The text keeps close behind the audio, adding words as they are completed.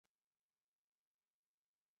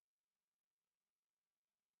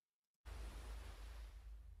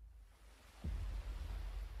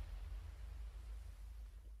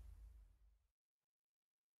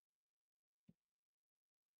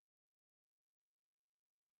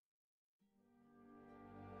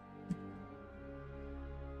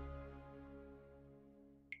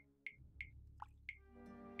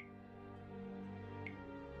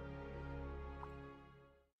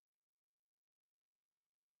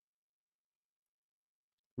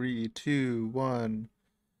Three, two, one.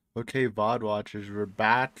 Okay, VOD watchers, we're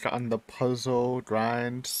back on the puzzle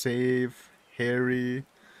grind, save, Harry.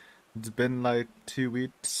 It's been like 2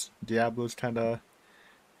 weeks. Diablo's kind of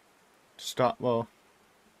stopped. Well,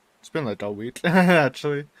 it's been like a week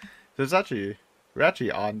actually. So we're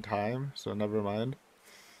actually on time, so never mind.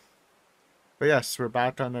 But yes, we're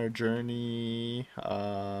back on our journey.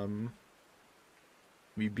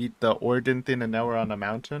 We beat the Organ thing, and now we're on a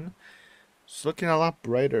mountain. It's looking a lot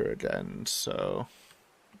brighter again, so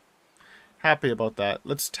happy about that.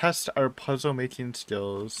 Let's test our puzzle making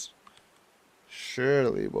skills.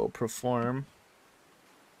 Surely we'll perform.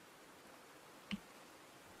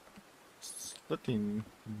 It's looking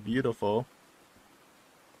beautiful.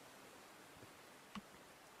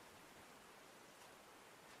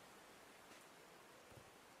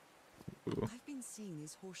 Ooh. I've been seeing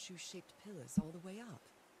these horseshoe-shaped pillars all the way up.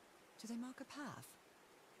 Do they mark a path?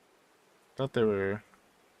 Thought they were.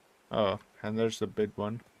 Oh, and there's the big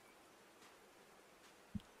one.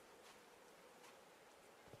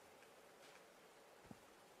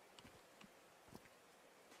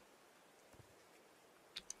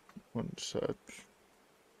 One sec.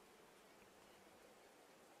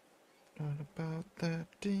 All about that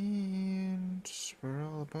Deans. We're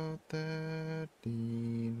all about that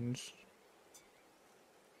Deans.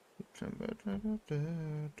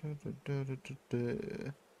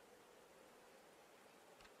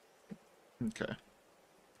 Okay.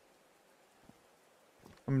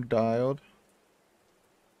 I'm dialed.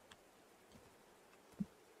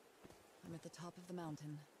 I'm at the top of the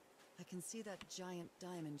mountain. I can see that giant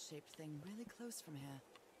diamond-shaped thing really close from here.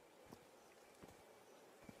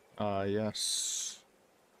 Yes.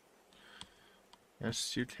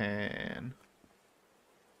 Yes, you can.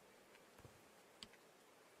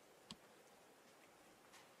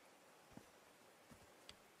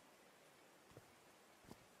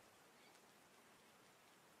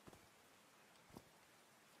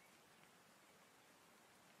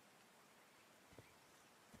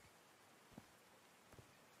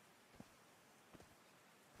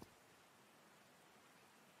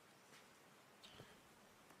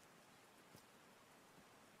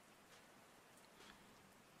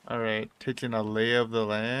 Alright, taking a lay of the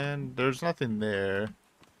land. There's nothing there.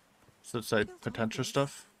 So it's like Built all potential this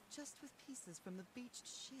stuff. just with pieces from the beached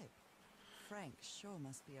ship. Frank sure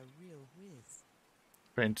must be a real whiz.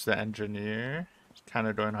 Frank's the engineer. It's kind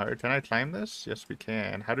of going hard. Can I climb this? Yes, we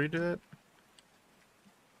can. How do we do it?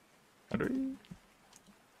 How do we?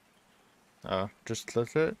 Oh, just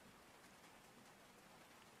click it.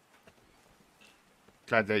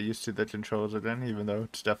 Glad that used to the controls again, even though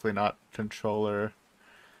it's definitely not controller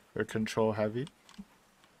or control heavy.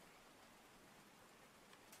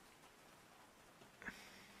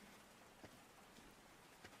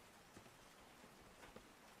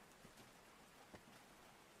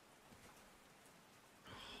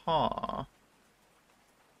 Huh.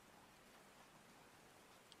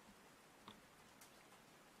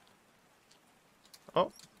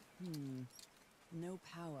 Oh. No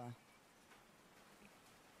power.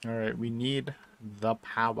 Alright, we need the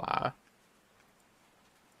power.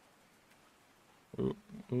 Ooh,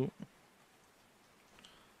 ooh.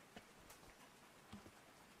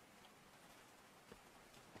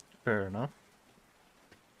 Fair enough.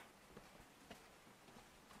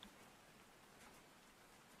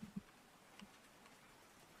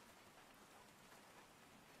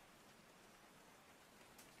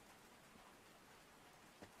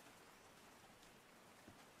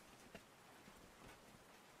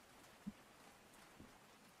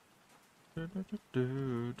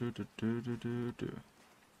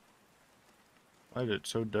 Why is it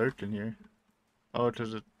so dark in here? Oh,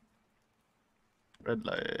 because it's red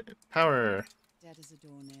light. Power! Dead as a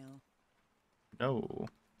doornail. No.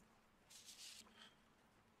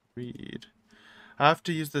 Read. I have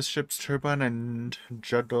to use the ship's turbine and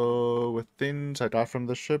juggle with things I got from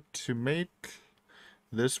the ship to make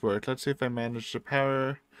this work. Let's see if I manage to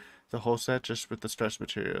power the whole set just with the stress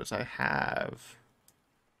materials I have.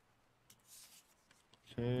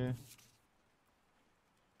 Okay.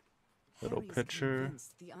 Little Harry's picture.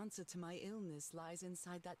 convinced the answer to my illness lies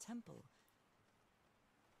inside that temple.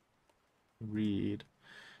 Read.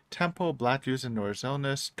 Temple, Black Use, and Nora's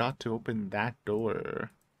illness. Got to open that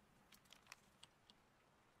door.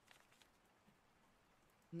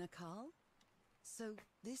 Nakal? So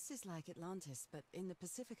this is like Atlantis, but in the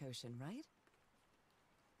Pacific Ocean, right?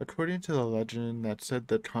 According to the legend that said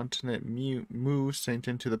the continent Mu sank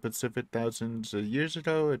into the Pacific thousands of years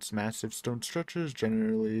ago, its massive stone structures,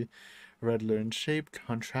 generally irregular in shape,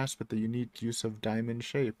 contrast with the unique use of diamond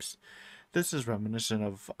shapes. This is reminiscent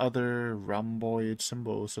of other rhomboid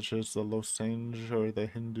symbols such as the losange or the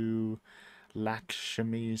Hindu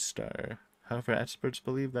Lakshmi star. However, experts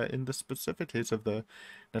believe that in the specific case of the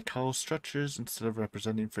natal structures, instead of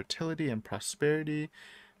representing fertility and prosperity,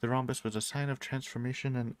 the rhombus was a sign of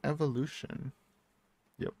transformation and evolution.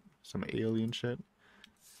 Yep, some alien shit.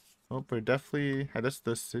 Oh, we're definitely, I guess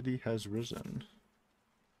the city has risen.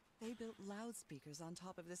 They built loudspeakers on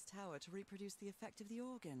top of this tower to reproduce the effect of the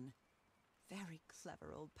organ. Very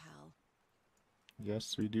clever, old pal.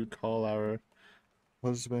 Yes, we do call our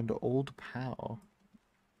husband Old Pal.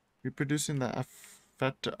 Reproducing the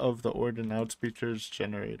effect of the organ loudspeakers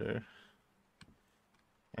generator.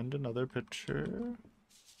 And another picture.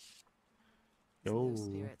 His low Yo.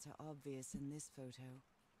 spirits are obvious in this photo.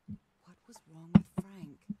 What was wrong with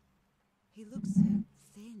Frank? He looks so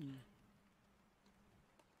thin.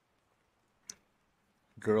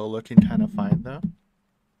 Girl looking kind of fine though.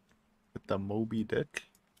 With the Moby Dick.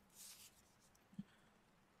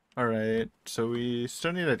 Alright, so we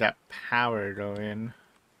still need to get power going.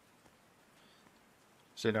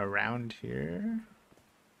 Is it around here?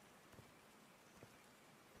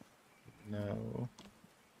 No.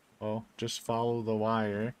 Well, just follow the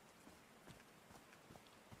wire.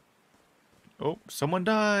 Oh, someone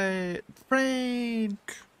died!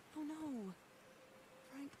 Frank! Oh no!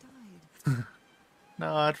 Frank died.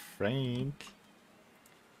 Not Frank.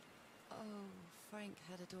 Oh, Frank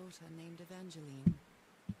had a daughter named Evangeline.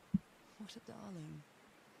 What a darling.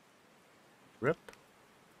 Rip.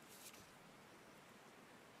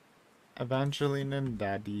 Evangeline and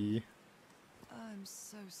Daddy. I'm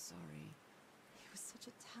so sorry. He was such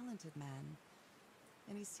a talented man.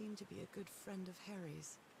 And he seemed to be a good friend of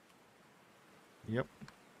Harry's. Yep.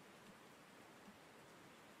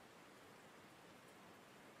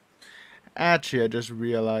 Actually, I just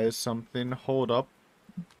realized something. Hold up.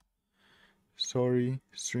 Sorry,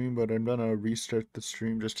 stream, but I'm gonna restart the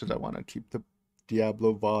stream just because I want to keep the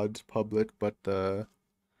Diablo VODs public, but the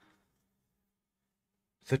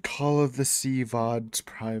Call of the Sea VODs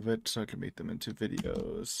private so I can make them into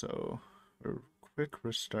videos. So we're quick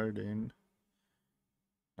restarting.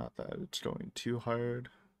 Not that it's going too hard.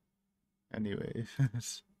 Anyways.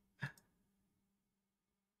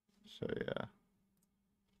 So yeah.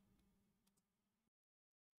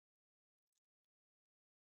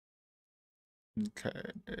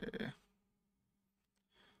 Okay.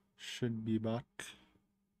 Should be back.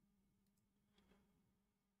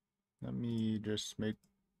 Let me just make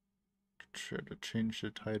sure to change the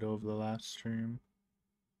title of the last stream.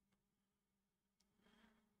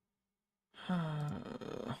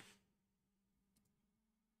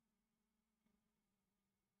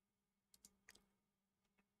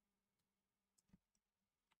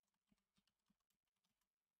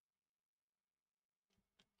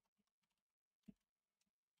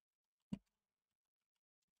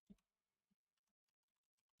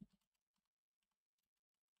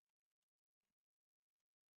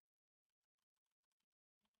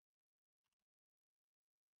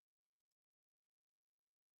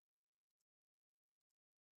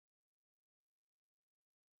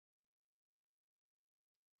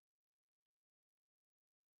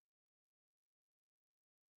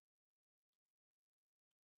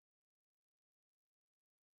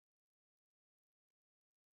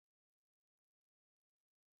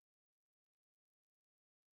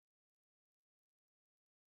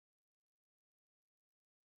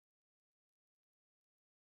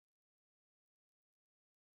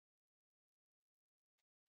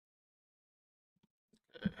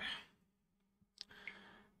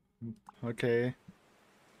 Okay.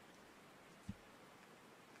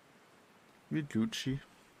 We Gucci.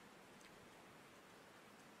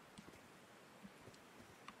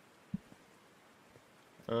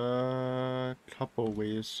 Couple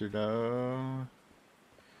ways to go.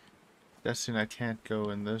 Guessing I can't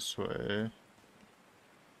go in this way.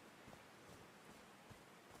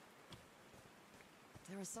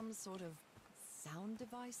 There are some sort of sound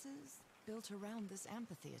devices built around this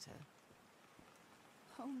amphitheater.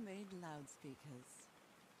 Homemade loudspeakers.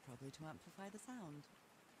 Probably to amplify the sound.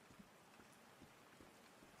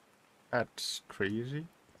 That's crazy.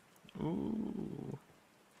 Ooh.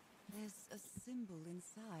 There's a symbol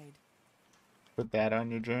inside. Put that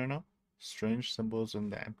on your journal. Strange symbols in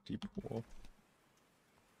the empty pool.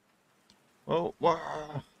 Oh,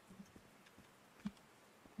 wow.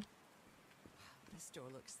 This door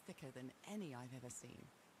looks thicker than any I've ever seen.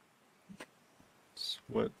 That's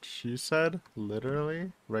what she said,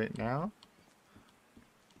 literally, right now.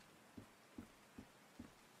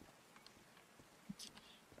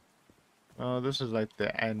 Oh, this is like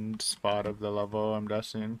the end spot of the level, I'm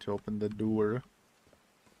guessing, to open the door.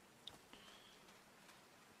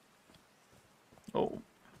 Oh.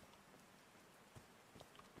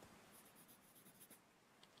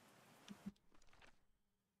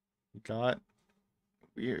 We got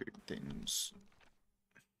weird things.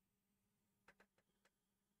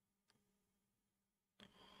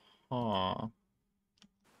 Huh.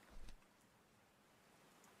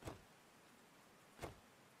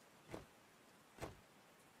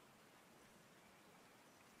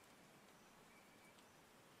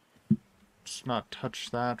 Let's not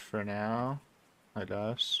touch that for now, I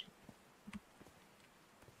guess.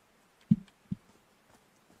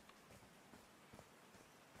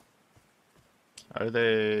 Are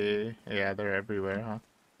they? Yeah, they're everywhere, huh?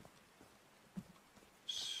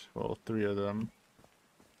 Well, three of them.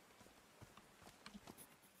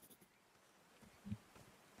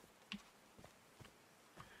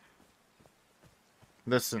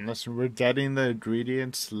 Listen, we're getting the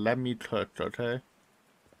ingredients. Let me cook, okay?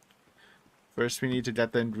 First, we need to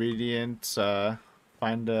get the ingredients,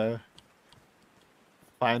 find a,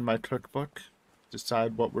 find my cookbook,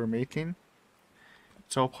 decide what we're making.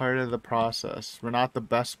 It's all part of the process. We're not the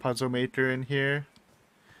best puzzle maker in here,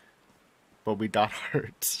 but we got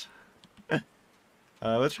hearts.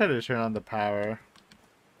 Let's try to turn on the power.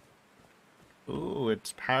 Ooh,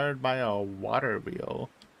 it's powered by a water wheel.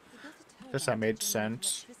 They built a Guess that turbine to made generate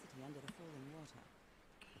sense. electricity under the falling water,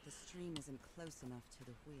 but the stream isn't close enough to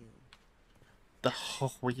the wheel. The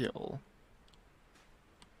wheel.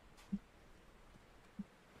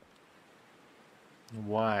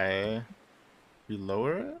 Why? We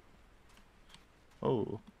lower it?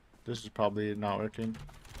 Oh, this is probably not working.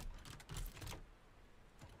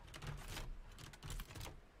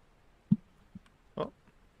 Oh,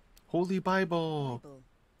 Holy Bible! Bible.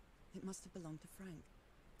 It must have belonged to Frank.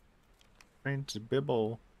 Frank's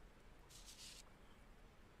Bibble.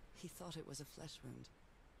 He thought it was a flesh wound,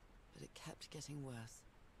 but it kept getting worse.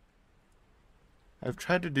 I've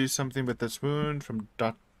tried to do something with this wound from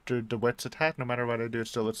Dr. DeWitt's attack. No matter what I do, it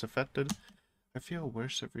still looks affected. I feel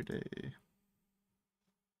worse every day.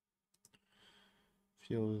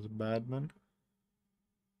 Feels bad, man.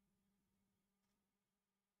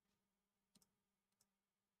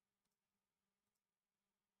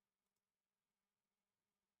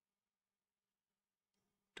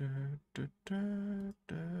 Da, da, da,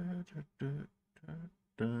 da, da, da, da,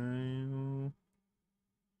 da.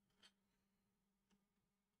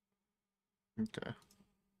 Okay.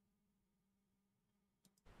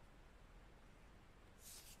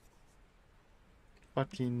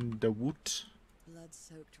 Fucking DeWitt.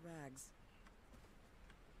 Blood-soaked rags.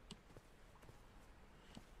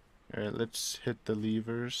 Alright, let's hit the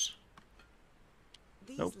levers.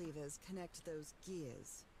 These Nope. levers connect those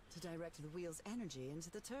gears to direct the wheel's energy into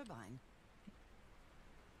the turbine.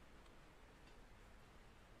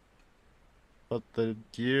 But the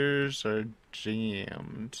gears are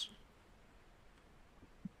jammed.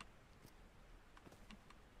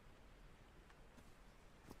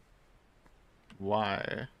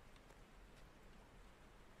 Why?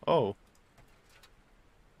 Oh.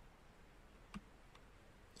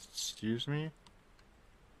 Excuse me?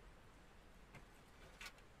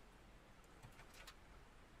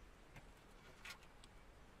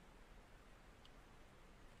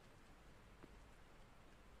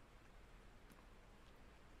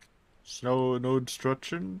 No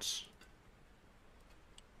instructions?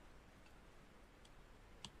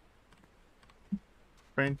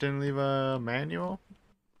 Frank didn't leave a manual?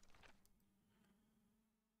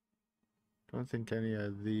 Don't think any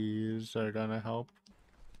of these are gonna help.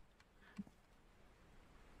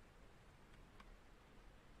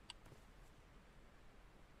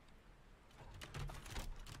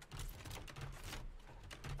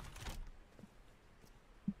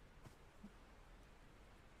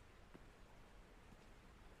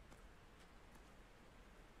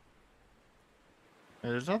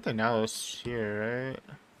 There's nothing else here,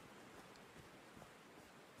 right?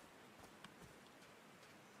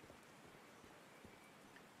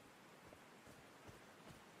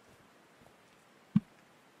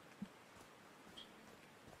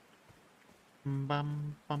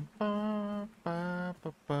 Bum bum ba ba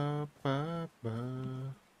ba ba ba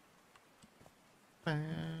ba.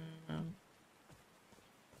 Bam.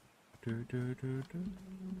 Do do do do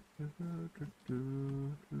do do do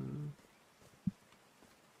do do.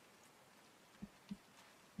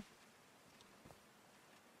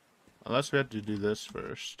 Unless we have to do this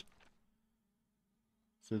first.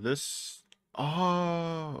 So this.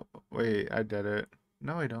 Oh, wait, I did it.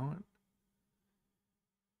 No, I don't.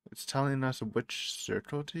 It's telling us which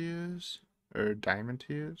circle to use. or diamond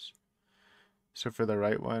to use. So for the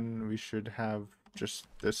right one, we should have just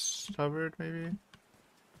this covered, maybe?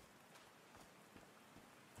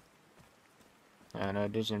 I don't know,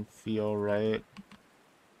 it doesn't feel right.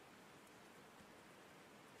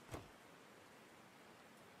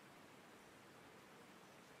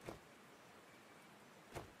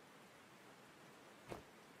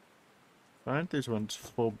 Why aren't these ones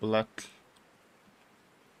full black?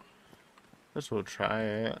 Guess we'll try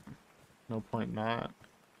it. No point not.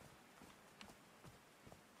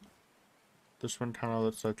 This one kind of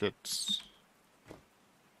looks like it's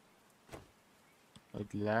like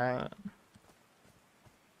that.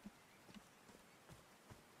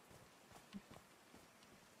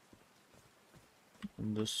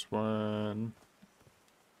 And this one.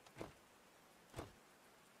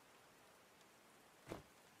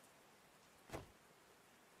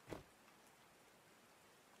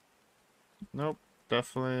 Nope,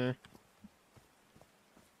 definitely.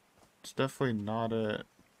 It's definitely not it.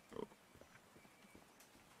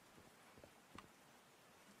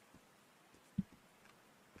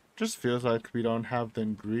 Just feels like we don't have the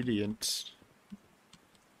ingredients.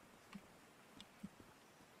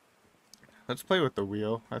 Let's play with the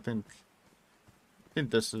wheel. I think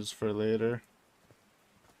this is for later.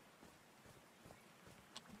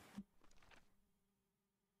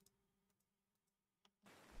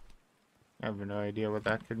 I have no idea what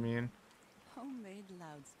that could mean. Homemade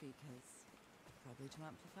loudspeakers. Probably to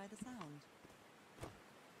amplify the sound.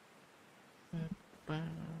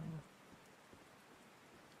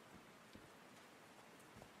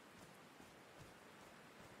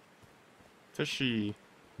 Fishy.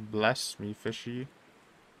 Bless me, fishy.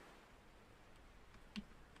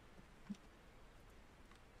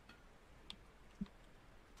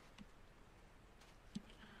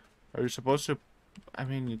 Are you supposed to... I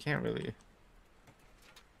mean, you can't really...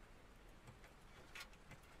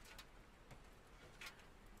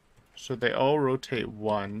 So they all rotate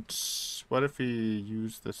once. What if we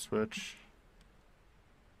use the switch?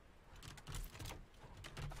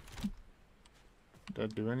 Did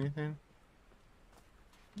that do anything?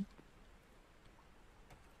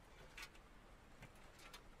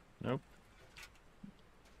 Nope.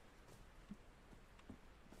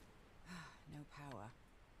 No power.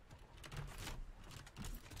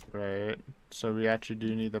 Right. So we actually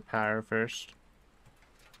do need the power first.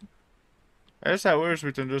 I guess that works.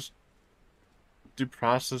 We can just do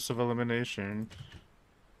process of elimination.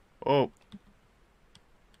 Oh.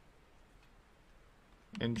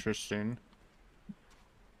 Interesting.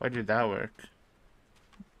 Why did that work?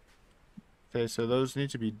 Okay, so those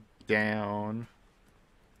need to be down.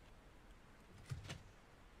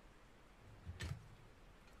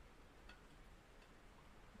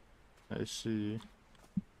 I see.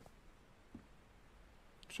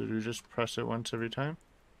 Should we just press it once every time?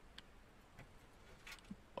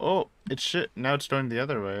 Oh, it's shit. Now it's going the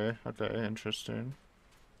other way. Okay, interesting.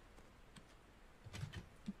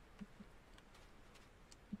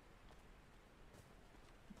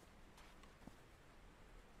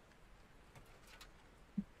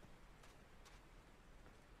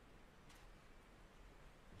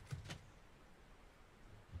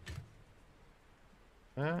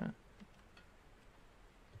 Uh,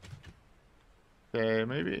 okay,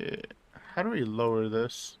 maybe... How do we lower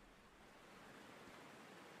this?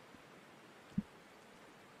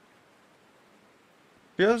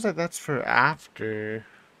 Feels like that's for after.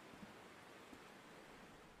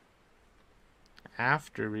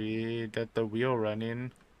 After we get the wheel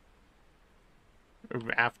running. Or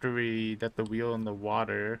after we get the wheel in the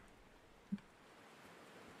water.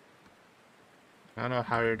 I don't know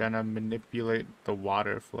how you're gonna manipulate the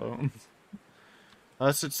water flow.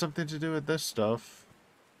 Unless it's something to do with this stuff.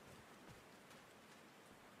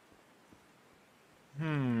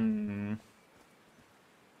 Hmm.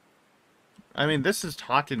 I mean, this is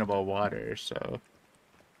talking about water, so...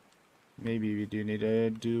 Maybe we do need to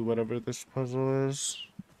do whatever this puzzle is.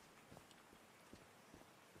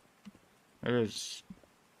 It is...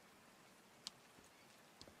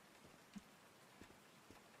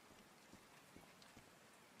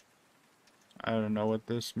 I don't know what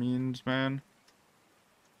this means, man.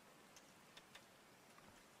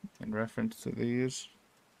 In reference to these.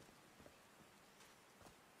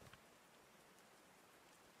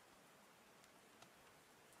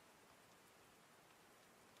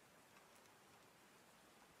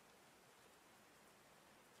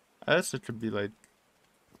 I guess it could be like...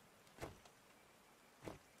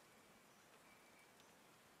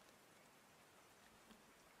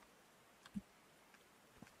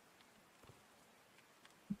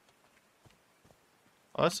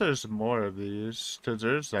 Unless there's more of these, because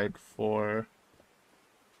there's like 4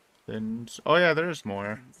 things. Oh yeah, there's more.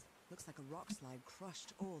 Heavens, looks like a rock slide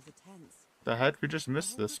crushed all the tents. The heck? We just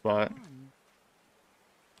missed All this but spot. one.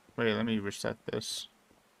 Wait, let me reset this.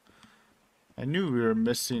 I knew we were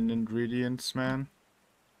missing ingredients, man.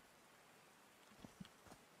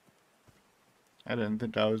 I didn't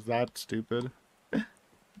think I was that stupid.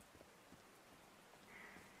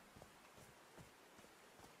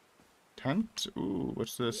 Tent? Ooh,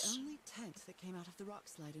 what's The this? only tent that came out of the rock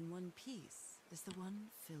slide in one piece is the one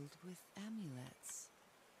filled with amulets.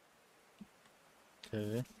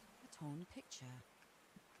 Okay. A torn picture.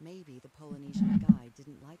 Maybe the Polynesian guide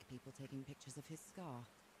didn't like people taking pictures of his scar.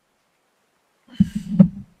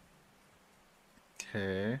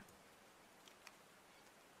 Okay.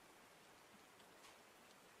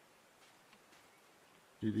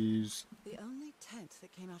 Do these... The only tent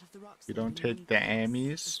that came out of the rock You slide don't in one take the piece is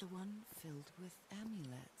ammies? the one filled with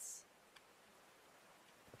amulets.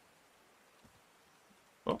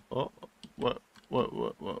 Oh, oh, what?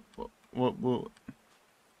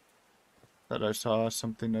 Thought I saw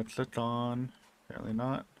something to click on. Apparently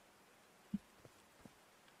not.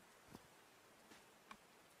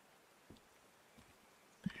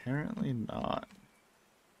 Apparently not.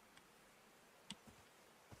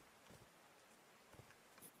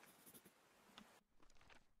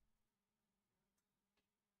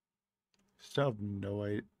 Still have no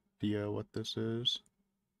idea what this is.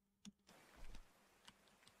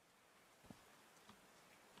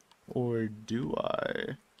 Or do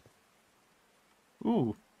I?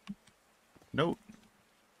 Ooh, note.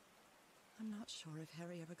 I'm not sure if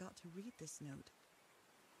Harry ever got to read this note.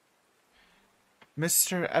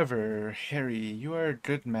 Mr. Ever, Harry, you are a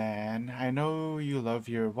good man. I know you love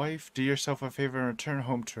your wife. Do yourself a favor and return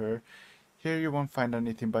home to her. Here you won't find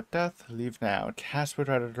anything but death. Leave now. Cass would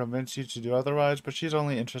try to convince you to do otherwise, but she's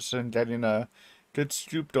only interested in getting a good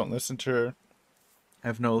scoop. Don't listen to her. I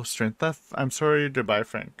have no strength left. I'm sorry. Goodbye,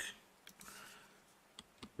 Frank.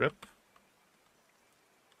 Rip.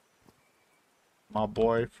 My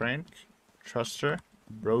boy, Frank. Trust her.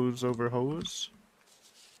 Bros over hose.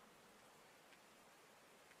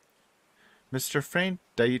 Mr. Frank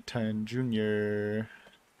Dayton, Jr.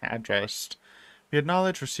 Addressed. We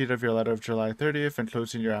acknowledge receipt of your letter of July 30th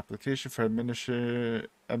enclosing your application for admission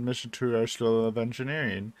to our School of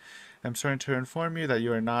Engineering. I'm sorry to inform you that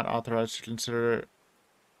you are not authorized to consider...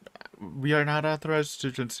 We are not authorized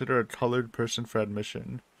to consider a colored person for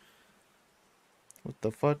admission. What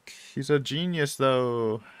the fuck? He's a genius,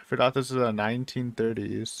 though. I forgot this is the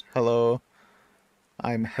 1930s. Hello,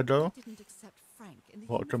 I'm Hedo. They didn't accept Frank in the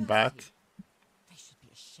Welcome university. back. They should be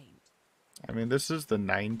ashamed. I mean, this is the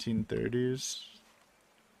 1930s.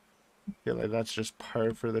 I feel like that's just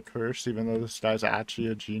par for the course, even though this guy's actually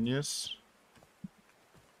a genius.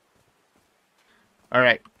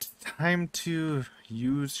 Alright, time to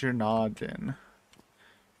use your noggin.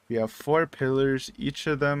 We have 4 pillars, each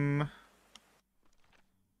of them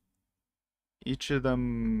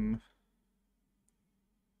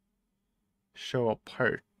show a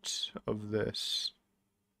part of this.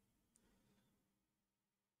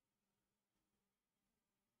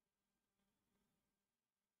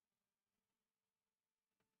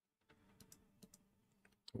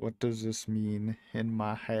 What does this mean in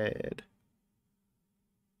my head?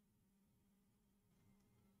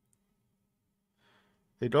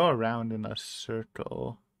 They go around in a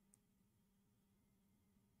circle.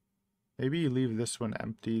 Maybe you leave this one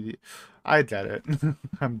empty. I get it.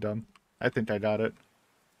 I'm dumb. I think I got it.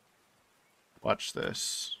 Watch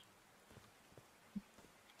this.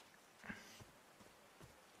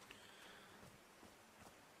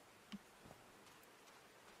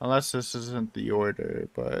 Unless this isn't the order,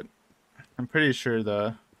 but I'm pretty sure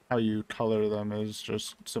how you color them is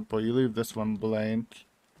just simple. You leave this one blank.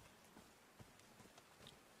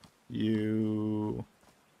 You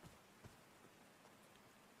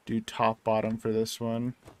do top bottom for this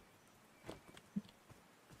one.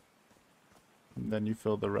 And then you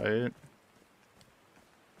fill the right.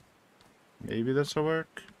 Maybe this will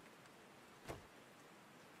work.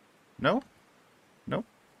 No? Nope.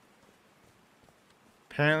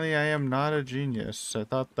 Apparently I am not a genius. I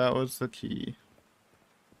thought that was the key.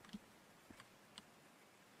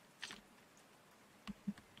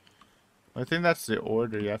 I think that's the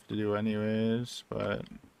order you have to do anyways, but...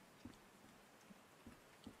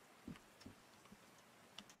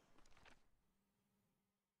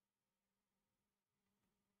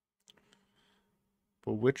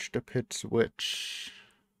 But which depicts which?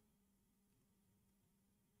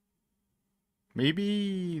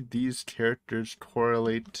 Maybe these characters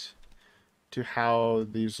correlate to how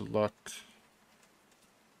these look.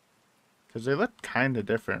 Because they look kind of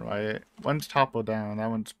different, right? One's toppled down. That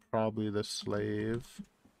one's probably the slave.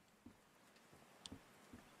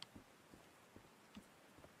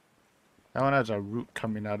 That one has a root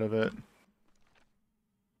coming out of it.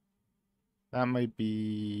 That might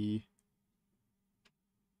be...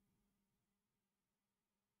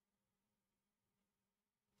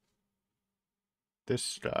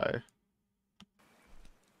 this guy.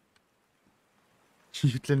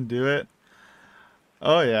 You can do it?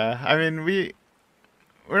 Oh yeah. I mean, we're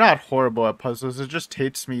not horrible at puzzles. It just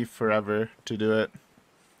takes me forever to do it.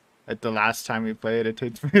 Like the last time we played, it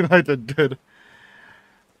takes me like a good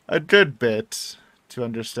bit to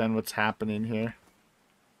understand what's happening here.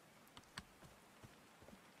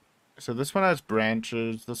 So this one has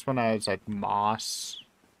branches. This one has like moss.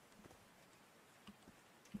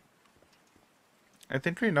 I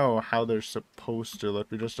think we know how they're supposed to look.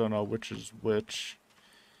 We just don't know which is which.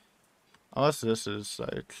 Unless this is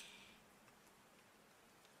like...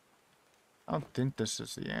 I don't think this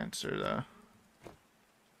is the answer though.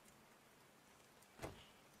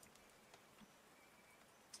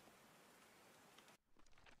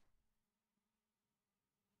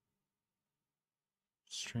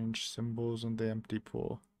 Strange symbols in the empty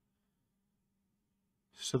pool.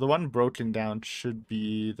 So the one broken down should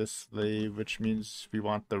be the slave, which means we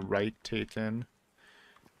want the right taken,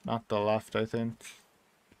 not the left, I think.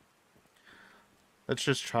 Let's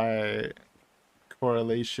just try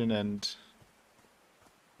correlation and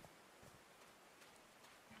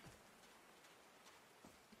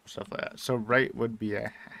stuff like that. So right would be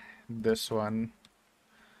this one.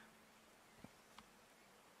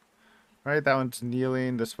 Right, that one's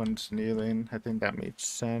kneeling, this one's kneeling. I think that makes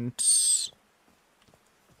sense.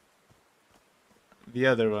 The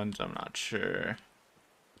other ones, I'm not sure.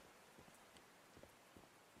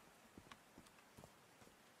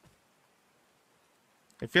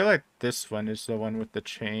 I feel like this one is the one with the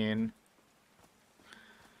chain.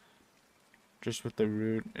 Just with the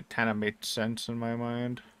root, it kind of makes sense in my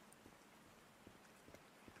mind.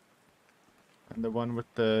 And the one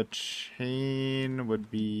with the chain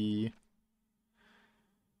would be...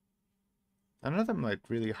 None of them like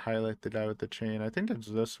really highlight the guy with the chain. I think it's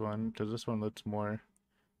this one, because this one looks more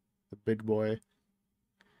the big boy.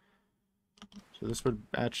 So this would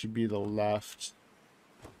actually be the left.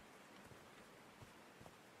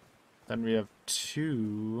 Then we have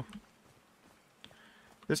two.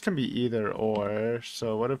 This can be either or.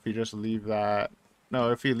 So what if we just leave that?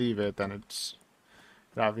 No, if we leave it, then it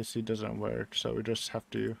obviously doesn't work. So we just have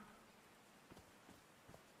to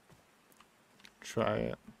try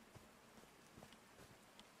it.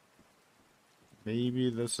 Maybe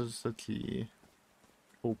this is the key.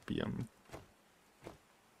 Opium.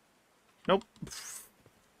 Nope.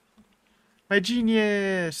 My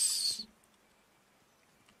genius!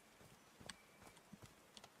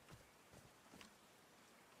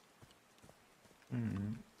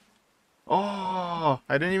 Oh,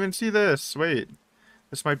 I didn't even see this. Wait,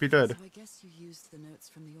 this might be good. So I guess you used the notes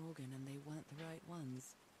from the organ and they weren't the right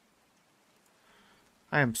ones.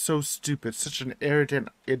 I am so stupid, such an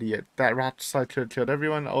arrogant idiot. That rat slide could have killed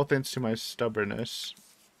everyone, all thanks to my stubbornness.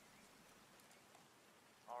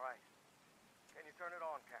 Alright. Can you turn it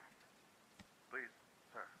on, Cat? Please,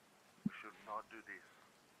 sir. We should not do this.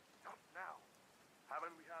 Not now.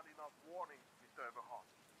 Haven't we had enough warnings, Mr. Everhart?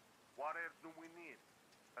 What else do we need?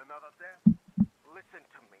 Another death? Listen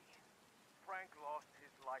to me. Frank lost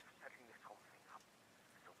his life setting this whole thing up.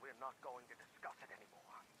 So we're not going to discuss it anymore.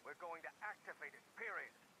 We're going to activate it, period.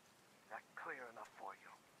 Is that clear enough for you?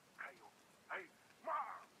 Caillou. Hey,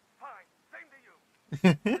 Mar! Fine, same to you.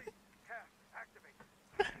 Please, Cat, activate.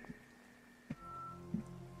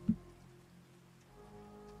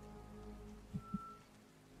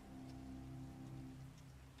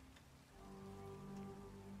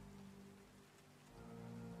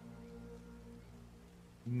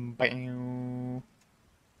 Bam.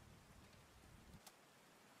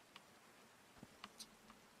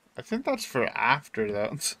 I think that's for after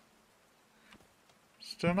that.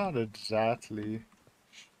 Still not exactly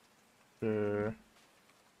sure.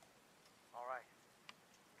 Alright.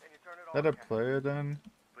 Can you turn it on, Let it Cat? play then?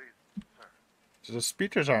 Please, sir. So the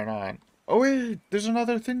speakers aren't on. Oh wait, there's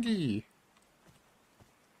another thingy.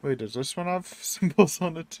 Wait, does this one have symbols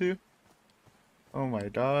on it too? Oh my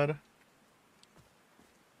god.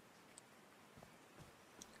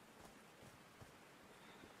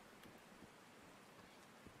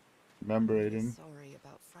 Commemorating. Sorry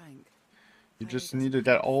about Frank. You Frank just doesn't need to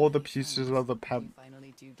get have all the many pieces friends. of the You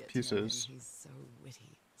finally do get to know him. pieces. He's so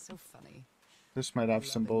witty, so funny. This might A have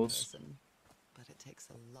loving symbols. person, but it takes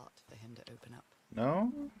a lot for him to open up.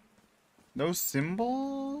 No? No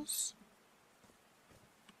symbols?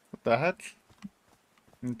 What the heck?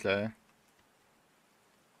 Okay.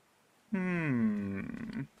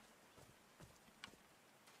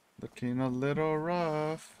 Looking a little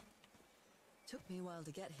rough. Took me a while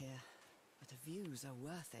to get here, but the views are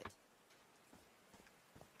worth it.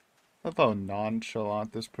 Love how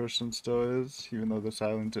nonchalant this person still is, even though this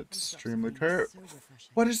island's extremely curved. So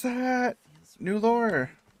refreshing. What is that? Feels New really lore. good.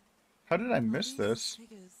 How did I Are miss these this?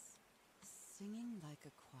 figures singing like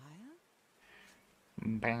a choir?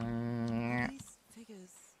 Bah. Are these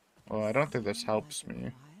figures Well, I don't think this singing helps like a me.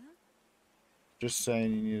 choir? Just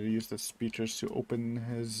saying you need to use the speeches to open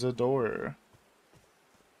his door.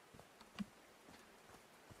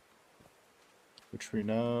 Which we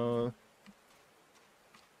know.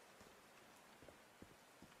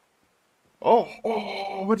 Oh!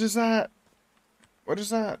 Oh! What is that? What is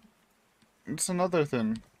that? It's another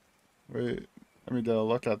thing. Wait, let me get a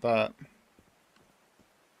look at that.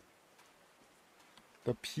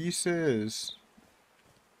 The pieces.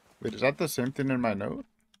 Wait, is that the same thing in my note?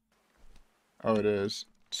 Oh, it is.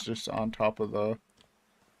 It's just on top of the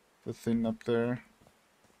thing up there.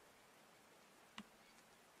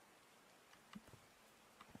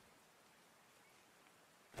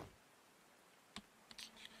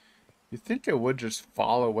 You think it would just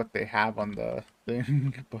follow what they have on the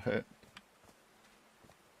thing, but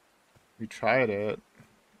we tried it.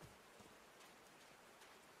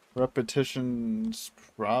 Repetition's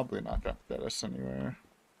probably not gonna get us anywhere.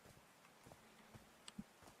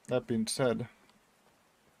 That being said,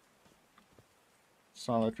 it's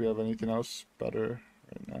not like we have anything else better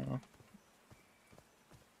right now.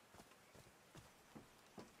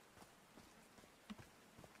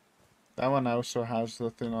 That one also has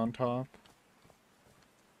the thing on top.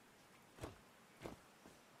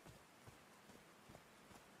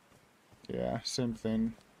 Yeah, same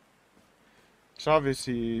thing. It's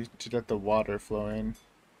obviously to get the water flowing.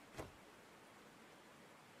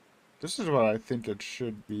 This is what I think it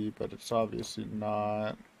should be, but it's obviously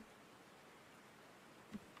not.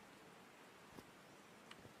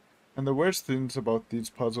 And the worst things about these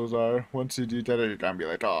puzzles are, once you do get it, you're gonna be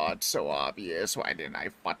like, oh, it's so obvious, why didn't I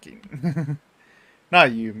fucking...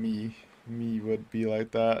 Not you, me. Me would be like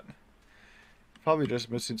that. Probably just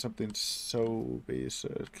missing something so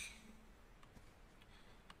basic.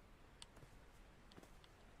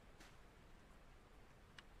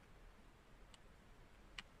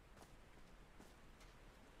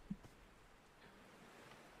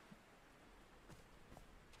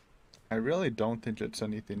 I really don't think it's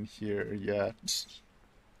anything here yet.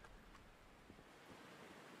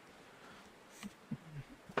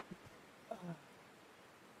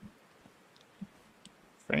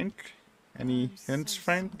 Frank? Any I'm hints, so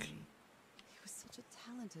Frank? sorry. He was such a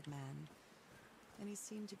talented man, and he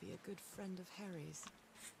seemed to be a good friend of Harry's.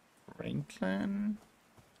 Franklin?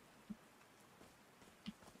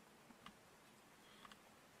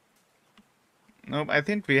 Nope, I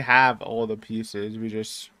think we have all the pieces.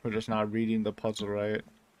 We're just not reading the puzzle right.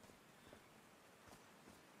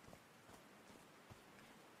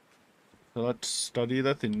 So let's study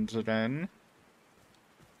the things again.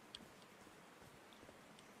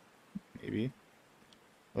 Maybe.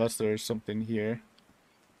 Unless there's something here.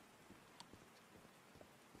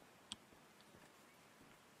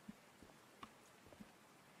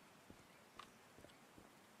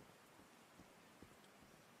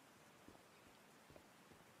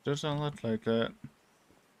 Doesn't look like it.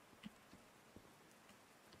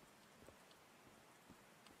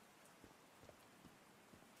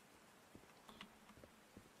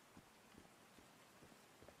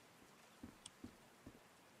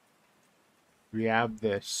 We have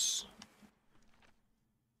this.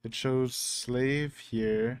 It shows slave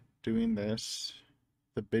here doing this.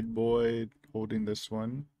 The big boy holding this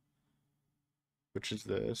one. Which is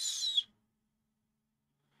this.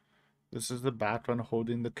 This is the bat one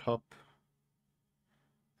holding the cup.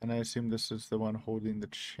 And I assume this is the one holding the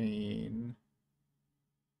chain.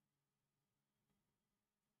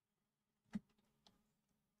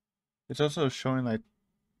 It's also showing like,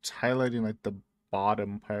 it's highlighting like the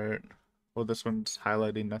bottom part. Well, this one's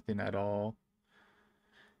highlighting nothing at all.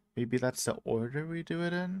 Maybe that's the order we do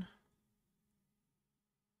it in?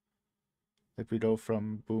 Like we go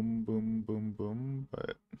from boom, boom, boom, boom,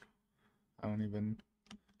 but I don't even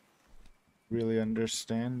really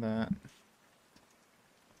understand that.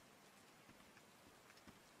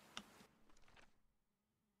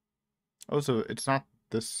 Also, it's not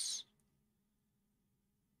this.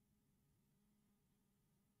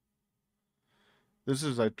 This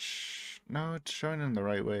is like, no, it's showing in the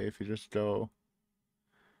right way if you just go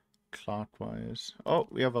clockwise. Oh,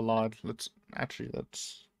 we have a lot. Let's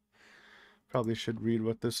Probably should read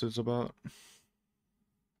what this is about.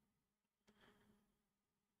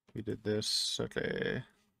 We did this. Okay.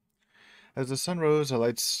 As the sun rose, a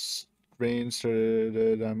light rain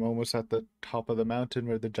started. I'm almost at the top of the mountain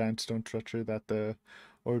where the giant stone structure that the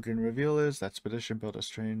Organ Reveal is. The expedition built a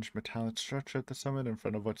strange metallic structure at the summit in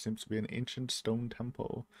front of what seems to be an ancient stone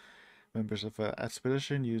temple. Members of the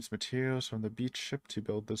expedition used materials from the beach ship to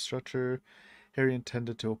build the structure. Harry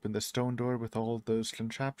intended to open the stone door with all those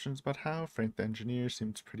contraptions, but how? Frank the engineer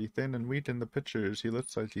seems pretty thin and weak in the pictures. He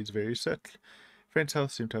looks like he's very sick. Frank's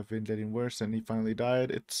health seemed to have been getting worse, and he finally died.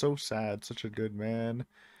 It's so sad. Such a good man.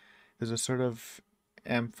 There's a sort of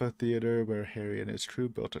amphitheater where Harry and his crew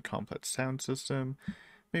built a complex sound system.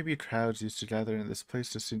 Maybe crowds used to gather in this place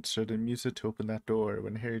to sing certain music to open that door.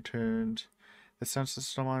 When Harry turned the sound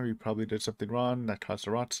system on, we probably did something wrong that caused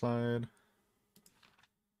a rock slide.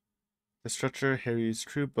 The structure Harry's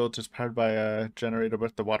crew built is powered by a generator,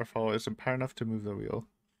 but the waterfall isn't power enough to move the wheel.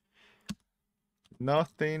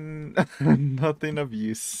 Nothing, nothing of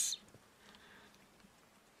use.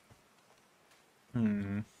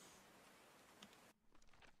 Alright,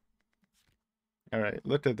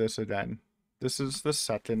 look at this again. This is the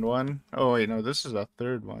second one. Oh wait, no, this is the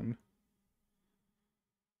third one.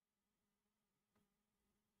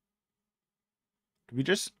 Did we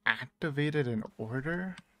just activate it in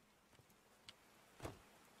order?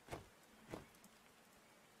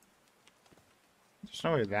 There's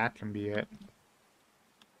no way that can be it.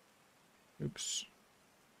 Oops.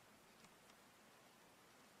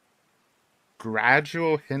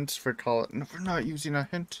 Gradual hints for call. No, we're not using a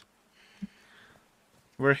hint.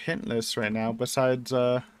 We're hintless right now, besides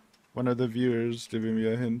one of the viewers giving me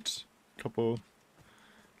a hint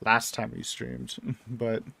last time we streamed.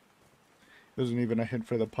 But it wasn't even a hint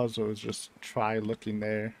for the puzzle, it was just try looking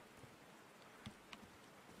there.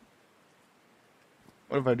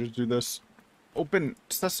 What if I just do this? Open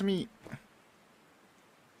sesame.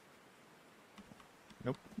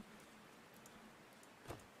 Nope.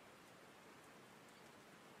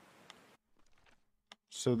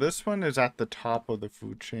 So this one is at the top of the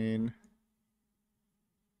food chain.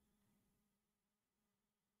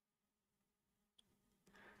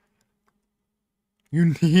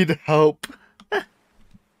 You need help.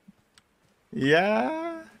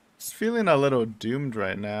 Yeah, it's feeling a little doomed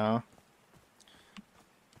right now.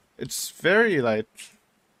 It's very like,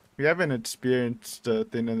 we haven't experienced a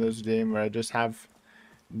thing in this game where I just have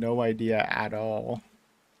no idea at all.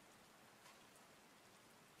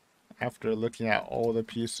 After looking at all the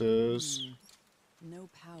pieces. No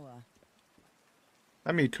power.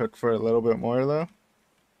 Let me cook for a little bit more though.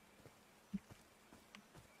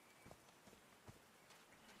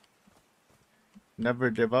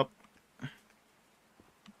 Never give up.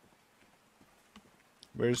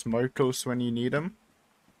 Where's Marcos when you need him?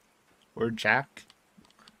 Or Jack?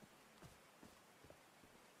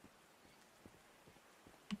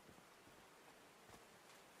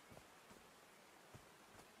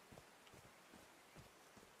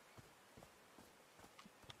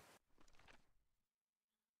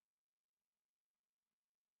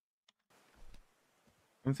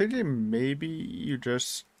 I'm thinking maybe you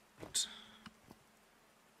just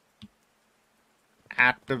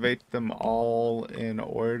activate them all in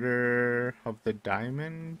order of the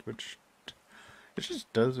diamond, which it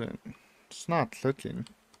just doesn't. It's not clicking.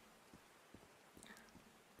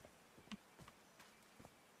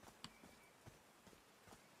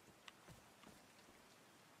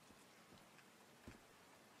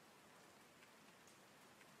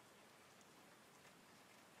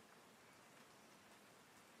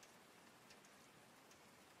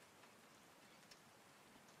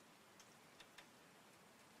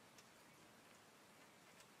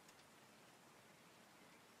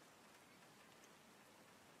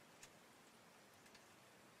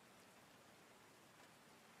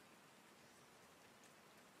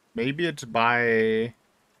 Maybe it's by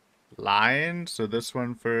line, so this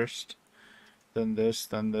one first, then this,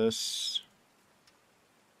 then this.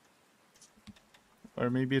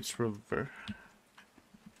 Or maybe it's reverse.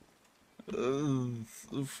 Oof,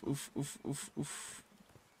 oof, oof, oof, oof.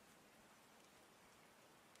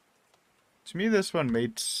 To me, this one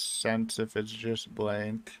made sense if it's just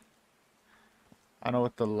blank. I don't know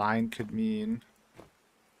what the line could mean.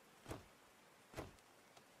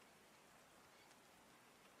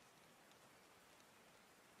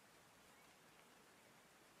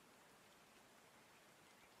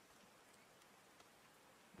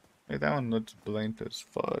 Hey, that one looks blank as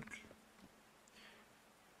fuck.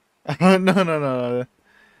 No, no, no, no.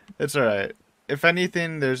 It's alright. If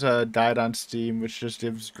anything, there's a guide on Steam which just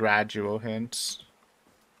gives gradual hints.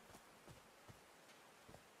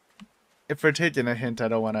 if we're taking a hint, I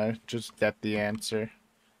don't want to just get the answer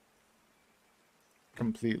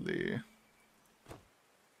completely.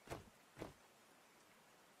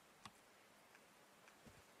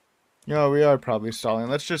 You know, we are probably stalling.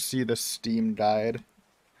 Let's just see the Steam guide.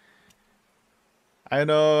 I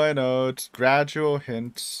know, it's gradual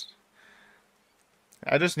hints.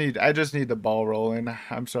 I just need the ball rolling.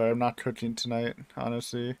 I'm sorry, I'm not cooking tonight,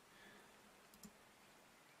 honestly.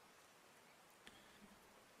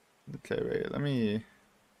 Okay, wait, let me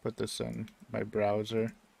put this in my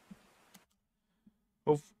browser.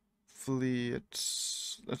 Hopefully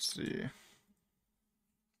it's, let's see.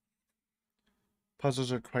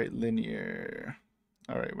 Puzzles are quite linear.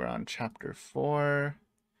 Alright, we're on chapter 4.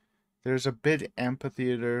 There's a big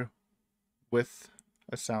amphitheater with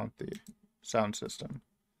a sound system.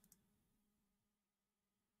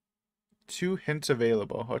 2 hints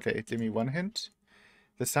available. Okay, give me 1 hint.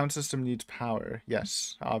 The sound system needs power.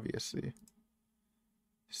 Yes, obviously.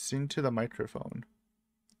 Sing to the microphone.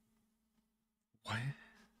 What?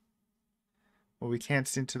 Well, we can't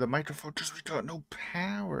sing to the microphone because we got no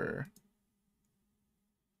power.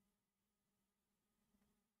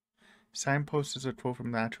 Signpost is a quote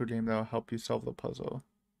from the actual game that will help you solve the puzzle.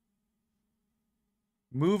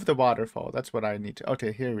 Move the waterfall. That's what I need to...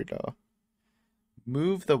 Okay, here we go.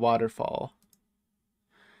 Move the waterfall.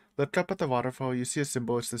 Look up at the waterfall. You see a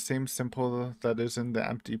symbol. It's the same symbol that is in the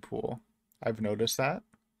empty pool. I've noticed that.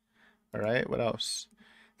 Alright, what else?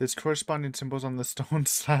 There's corresponding symbols on the stone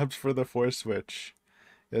slabs for the 4 switch.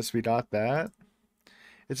 Yes, we got that.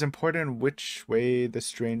 It's important which way the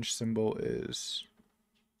strange symbol is.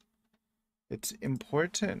 It's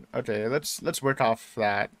important. Okay, let's work off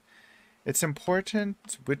that. It's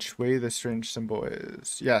important which way the strange symbol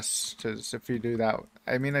is. Yes, because if we do that...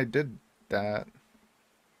 I mean, I did that.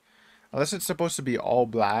 Unless it's supposed to be all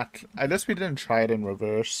black. I guess we didn't try it in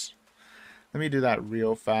reverse. Let me do that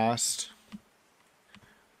real fast.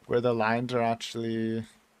 Where the lines are actually...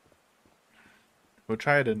 We'll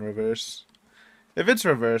try it in reverse. If it's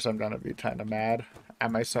reverse, I'm gonna be kind of mad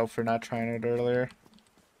at myself for not trying it earlier.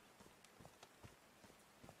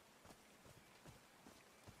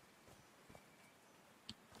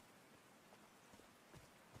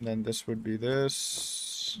 And then this would be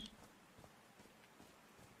this.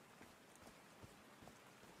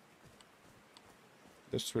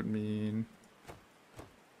 This would mean...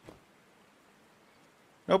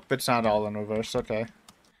 Nope, it's not all in reverse. Okay.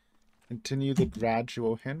 Continue the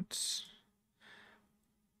gradual hints.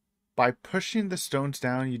 By pushing the stones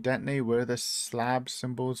down, you detonate where the slab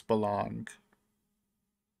symbols belong.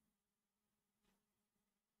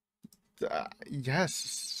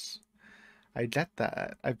 Yes. I get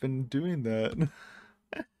that. I've been doing that.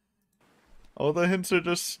 All the hints are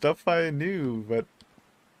just stuff I knew, but...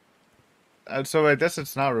 so I guess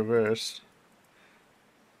it's not reversed.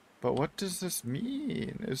 But what does this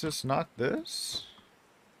mean? Is this not this?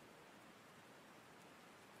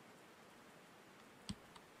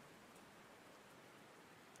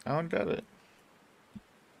 I don't get it.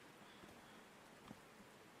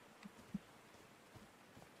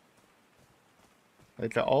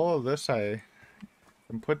 Like, all of this I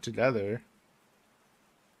can put together.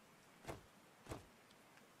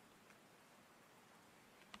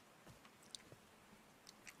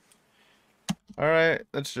 Alright,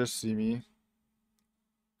 let's just see me.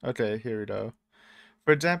 Okay, here we go.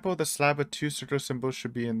 For example, the slab with 2 circle symbols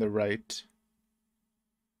should be in the right.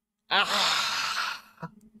 Ah!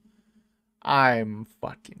 I'm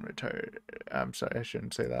fucking retarded. I'm sorry, I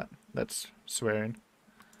shouldn't say that. That's swearing.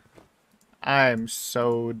 I'm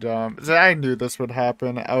so dumb. I knew this would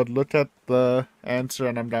happen. I would look at the answer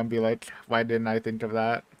and I'm gonna be like, why didn't I think of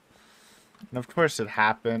that? And of course it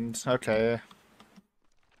happened. Okay.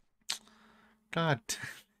 God,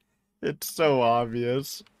 it's so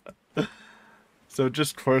obvious. So it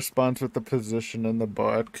just corresponds with the position in the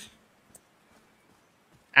book.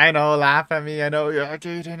 I know, laugh at me. I know, you're like,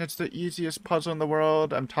 Aiden, it's the easiest puzzle in the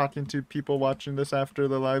world. I'm talking to people watching this after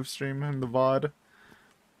the live stream and the VOD.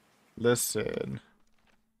 Listen.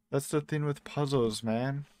 That's the thing with puzzles,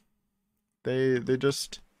 man. They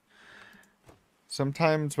just...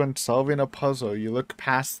 Sometimes when solving a puzzle, you look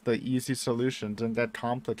past the easy solutions and get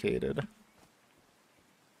complicated.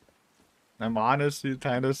 I'm honestly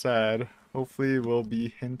kind of sad. Hopefully we'll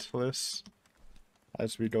be hintless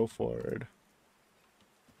as we go forward.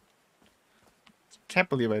 Can't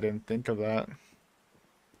believe I didn't think of that.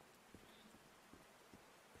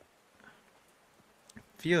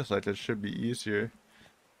 Feels like it should be easier.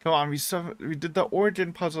 Come on, we did the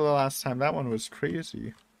origin puzzle the last time. That one was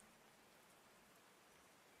crazy.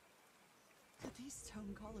 These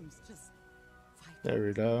stone columns just... There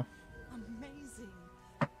we go. A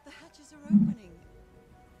opening.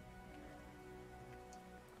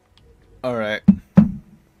 All right.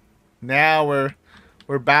 Now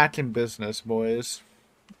we're back in business, boys.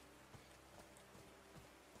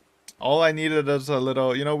 All I needed is a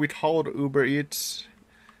little, we called Uber Eats,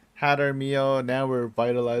 had our meal, now we're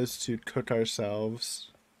vitalized to cook ourselves.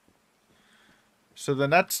 So the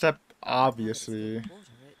next step, Now that it's full obviously, of water,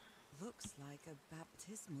 it looks like a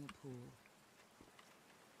baptismal pool.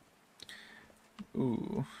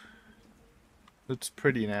 ooh, it's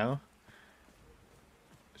pretty now.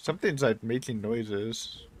 Something's like making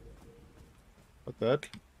noises. What that?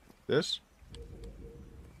 This?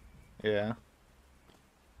 Yeah.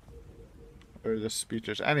 Or the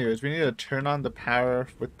speakers. Anyways, we need to turn on the power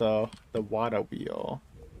with the water wheel.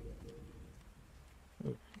 Ooh,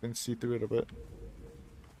 you can see through it a bit.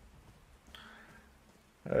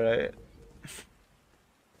 Alright.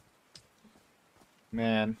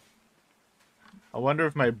 Man. I wonder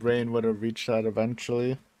if my brain would have reached that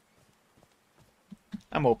eventually.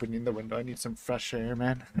 I'm opening the window. I need some fresh air,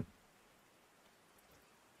 man.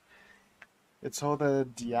 It's all the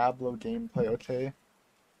Diablo gameplay, okay?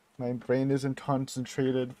 My brain isn't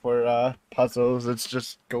concentrated for puzzles. It's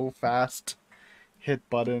just go fast, hit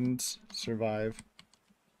buttons, survive.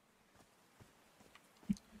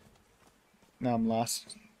 Now I'm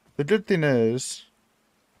lost. The good thing is...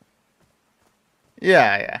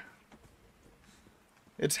 Yeah.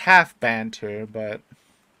 It's half banter, but...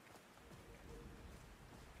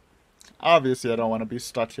 Obviously I don't want to be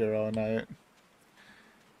stuck here all night.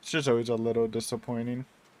 It's just always a little disappointing.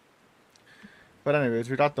 But anyways,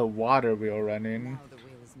 we got the water wheel running. Now the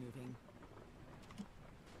wheel is moving.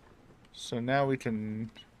 So now we can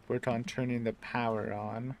work on turning the power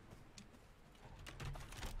on.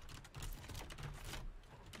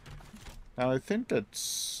 Now I think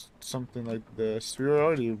that's something like this. We were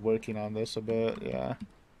already working on this a bit, yeah.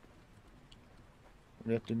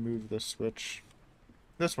 We have to move the switch.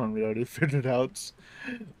 This one we already figured out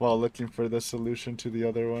while looking for the solution to the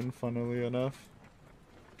other one, funnily enough.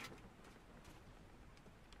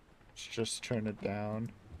 Let's just turn it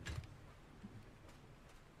down.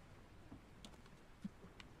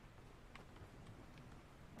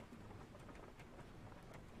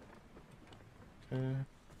 Okay.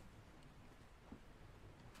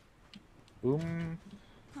 Boom.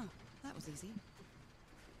 Huh, that was easy.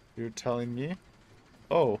 You're telling me?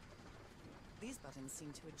 Oh. These buttons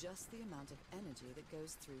seem to adjust the amount of energy that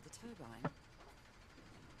goes through the turbine.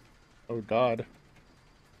 Oh god.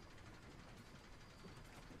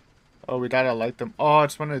 Oh, we gotta light them. Oh,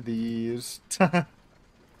 it's one of these.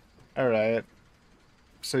 Alright.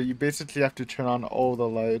 So you basically have to turn on all the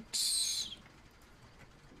lights.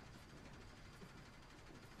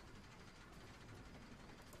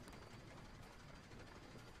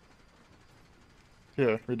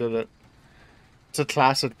 Here, we did it. It's a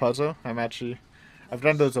classic puzzle. I've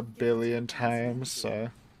done those a billion times, so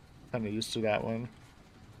kind of used to that one.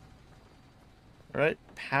 Alright,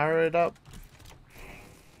 power it up.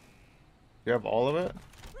 You have all of it?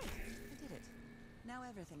 Great, we did it. Now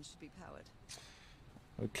everything should be powered.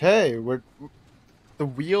 Okay, the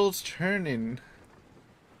wheel's turning.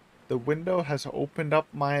 The window has opened up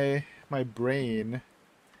my brain.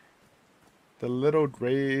 The little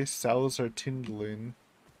gray cells are tingling.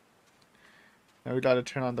 Now we gotta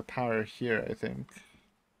turn on the power here, I think.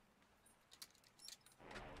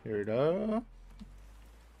 Here we go.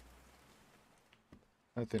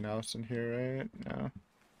 Nothing else in here, right? No.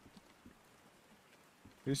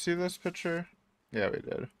 Do you see this picture? Yeah, we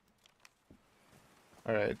did.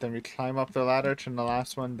 Alright, then we climb up the ladder to the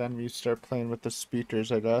last one, then we start playing with the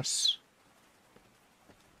speakers, I guess.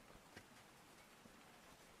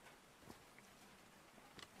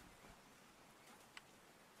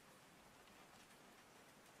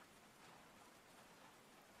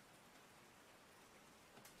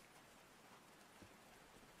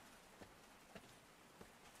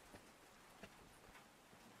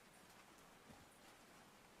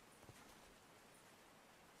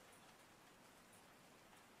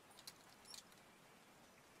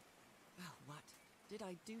 Oh, what? Did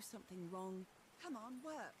I do something wrong? Come on,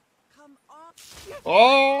 work. Come on.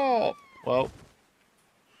 Oh! Well.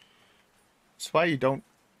 That's why you don't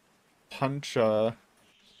punch an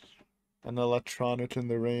electronic in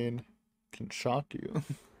the rain. It can shock you.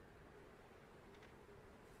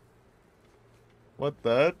 What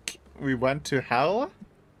the heck? We went to hell?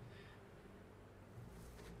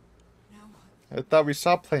 Now what? I thought we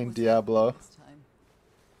stopped playing What's Diablo. happening this time?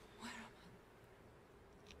 Where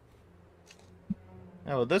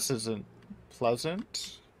am Oh, this isn't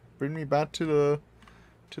pleasant. Bring me back to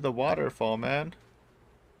the waterfall, man.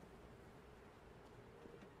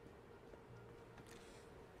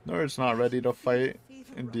 Or it's not ready to fight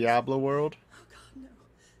Fever in rising. Diablo world. Oh God, no!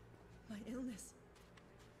 My illness.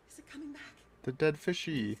 Is it coming back? The dead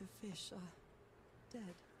fishy. The fish are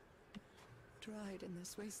dead, dried in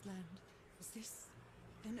this wasteland. Is this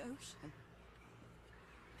an ocean?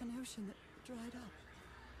 An ocean that dried up.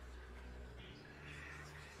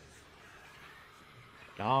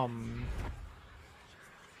 Yum.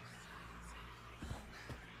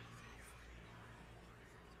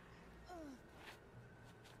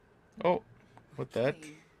 Oh, what that?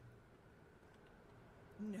 Pain.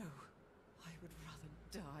 No, I would rather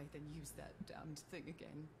die than use that damned thing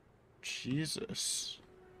again. Jesus.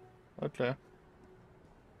 Okay.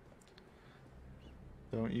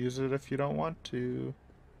 Don't use it if you don't want to.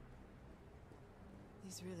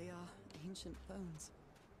 These really are ancient bones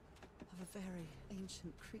of a very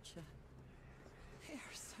ancient creature. They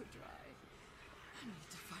are so dry. I need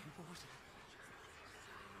to find water.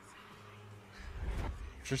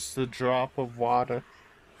 Just a drop of water.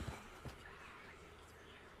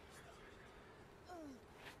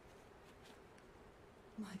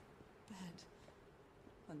 My bed.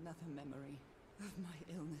 Another memory of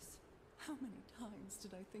my illness. How many times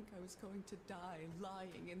did I think I was going to die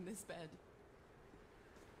lying in this bed?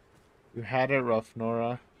 You had it rough,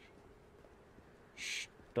 Nora. Shh,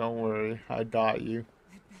 don't worry. I got you.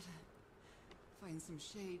 I'd better find some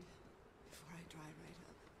shade before I dry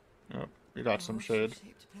right up. Oh, you got some shade.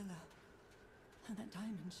 Shaped pillar. And that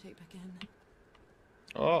diamond shape again.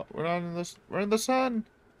 Oh, we're not in this. We're in the sun.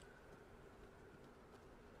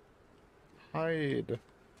 Hide.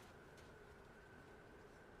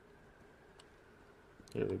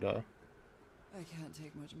 There we go. I can't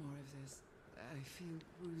take much more of this. I feel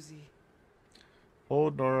woozy.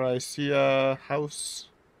 Hold, Nora. I see a house.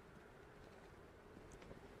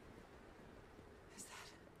 Is that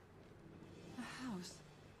a house?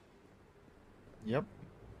 Yep.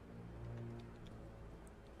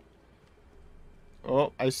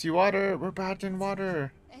 Oh, I see water. We're back in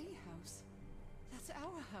water. A house? That's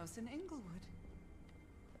our house in Inglewood.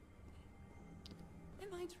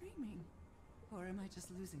 Am I dreaming? Or am I just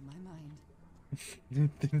losing my mind? You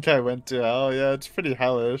think I went to hell? Yeah, it's pretty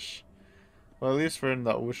hellish. Well, at least we're in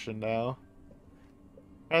the ocean now.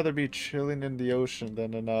 I'd rather be chilling in the ocean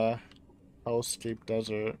than in a hellscape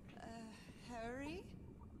desert. Harry?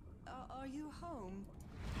 Are you home?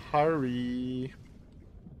 Hurry.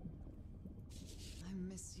 I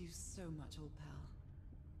miss you so much, old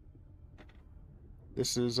pal.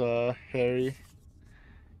 This is Harry.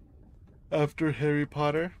 After Harry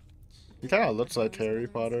Potter. He kind of looks like Harry's Harry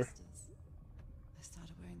brother and Potter. sisters. I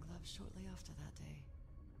started wearing gloves shortly after that day.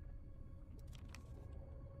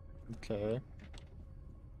 Okay.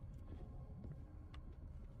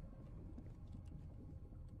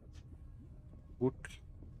 Book.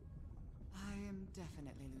 I am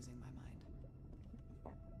definitely losing my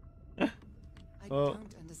mind. I Oh.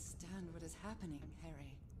 don't understand what is happening,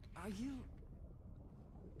 Harry. Are you...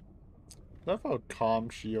 Love how calm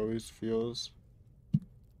she always feels.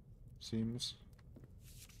 Seems.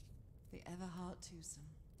 the Everhart twosome?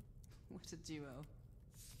 What a duo.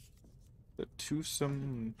 The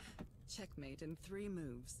twosome. Checkmate in 3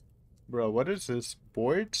 moves. Bro, what is this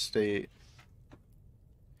board state?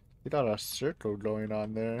 You got a circle going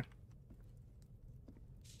on there.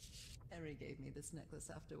 Harry gave me this necklace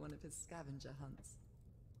after one of his scavenger hunts.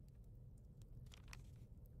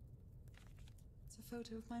 It's a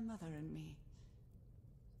photo of my mother and me.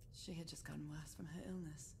 She had just gotten worse from her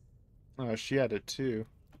illness. Oh, she had it too.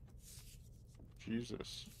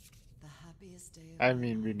 Jesus. The happiest day of I my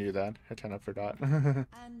mean, we life. knew that. I kind of forgot.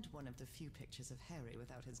 And one of the few pictures of Harry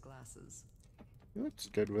without his glasses. He looks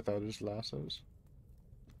good without his glasses.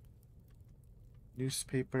 My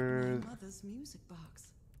Newspaper. mother's music box.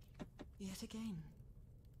 Yet again.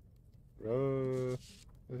 Bro.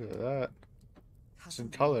 Look at that. It's in Cousin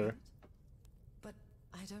color. Robert. But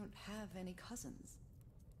I don't have any cousins.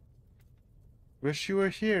 Wish you were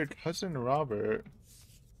here, cousin Robert.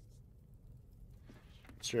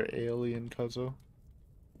 It's your alien cousin.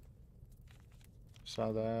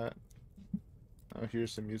 Saw that. Oh,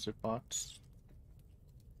 here's the music box.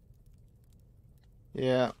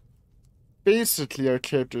 Yeah. Basically, our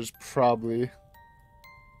character's probably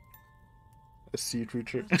a sea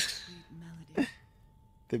creature. What a sweet melody.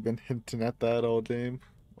 They've been hinting at that all game.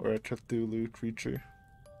 Or a Cthulhu creature.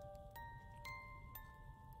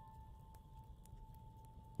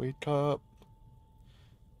 Wake up.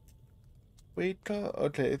 Wake up.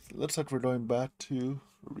 Okay, looks like we're going back to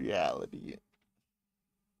reality.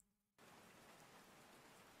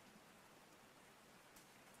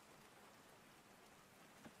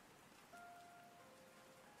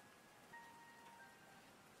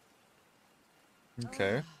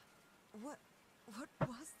 Okay. What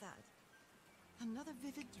was that? Another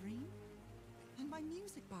vivid dream? And my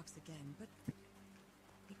music box again, but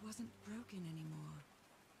it wasn't broken anymore.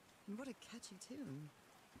 And what a catchy tune.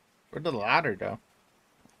 Where'd the ladder go?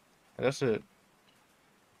 I guess it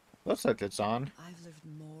looks like it's on. I've lived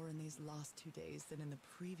more in these last 2 days than in the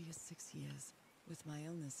previous 6 years. With my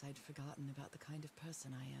illness, I'd forgotten about the kind of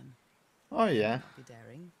person I am. Oh I yeah. may not be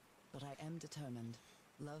daring, but I am determined.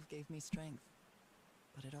 Love gave me strength,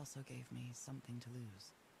 but it also gave me something to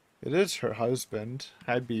lose. It is her husband.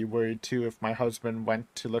 I'd be worried too if my husband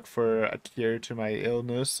went to look for a cure to my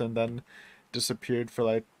illness and then disappeared for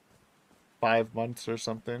like 5 months or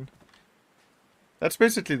something. That's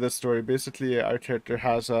basically the story. Basically, our character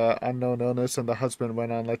has a unknown illness, and the husband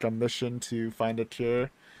went on like a mission to find a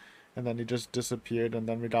cure, and then he just disappeared. And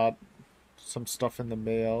then we got some stuff in the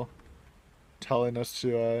mail telling us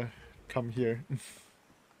to come here. And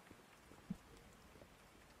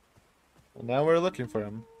now we're looking for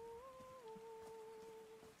him.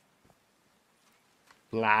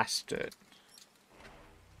 Blast it.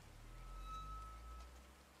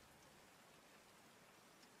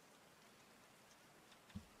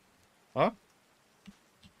 Huh?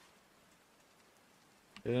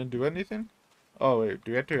 It didn't do anything? Oh wait,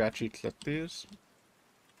 do we have to actually click these?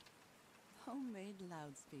 Homemade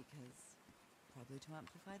loudspeakers. Probably to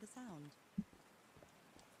amplify the sound.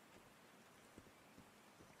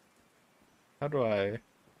 How do I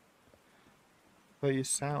play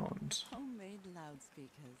sound? Homemade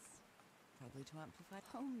loudspeakers. Probably to amplify.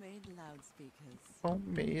 Homemade loudspeakers. Homemade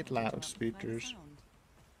Probably to amplify the loudspeakers. sound.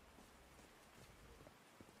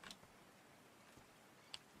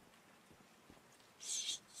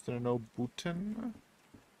 Is there no button?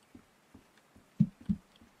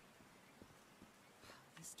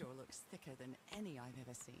 This door looks thicker than any I've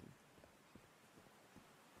ever seen.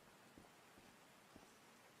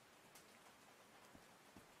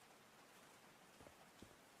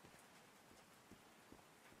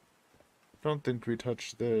 Don't think we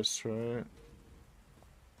touched this, right?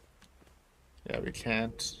 Yeah, we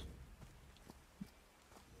can't.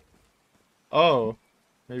 Oh,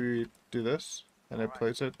 maybe we do this and it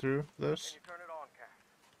plays it through this. Can you turn it on, Cass?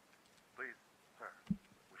 Please, sir.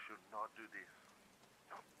 We should not do this.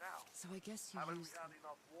 Not now. So I guess you Haven't we used... had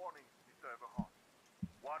enough warnings, Mr. Everhart?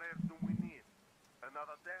 What else do we need?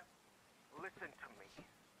 Another death? Listen to me.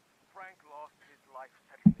 Frank lost his life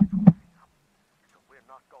setting this whole thing up. So we're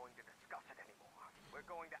not going to discuss it anymore. We're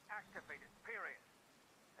going to activate it, period.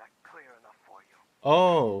 That clear enough for you?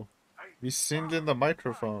 Oh, Hey, we singed in the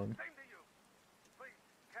microphone. same to you. Please,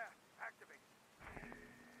 Cass, activate.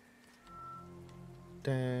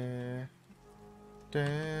 Da,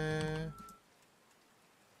 da.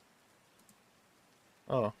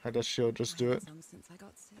 Oh, I guess she'll just do I it. had some since I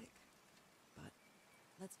got sick, but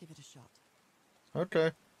let's give it a shot.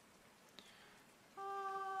 Okay.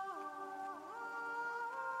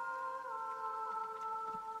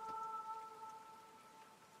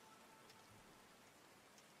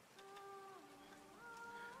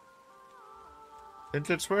 Think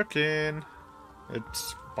it's working.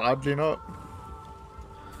 It's bogging up.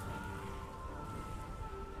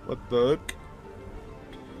 What the heck?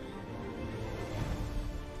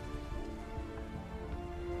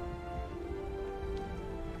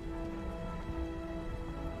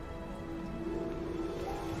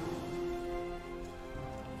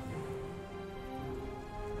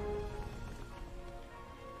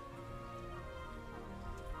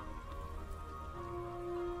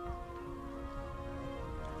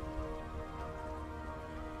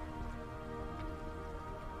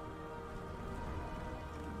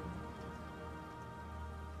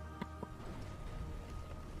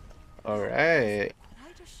 Alright.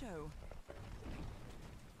 Quite a show.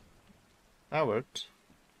 That worked.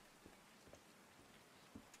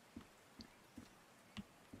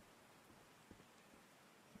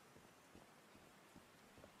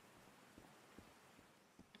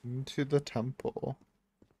 Into the temple.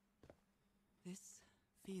 This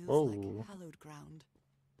feels Whoa. like hallowed ground.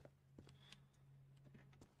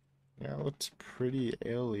 Yeah, it looks pretty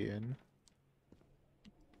alien.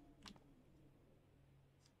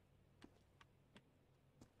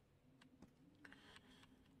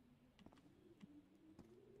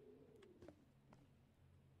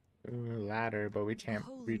 Ooh, a ladder, but we A can't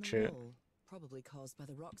hole in reach the it. wall, probably caused by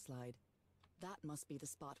the rock slide. That must be the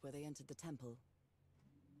spot where they entered the temple.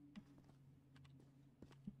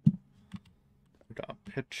 We got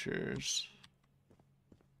pictures.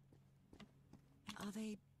 Are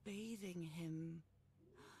they bathing him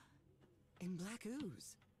in black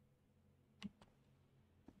ooze?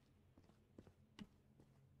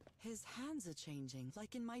 His hands are changing,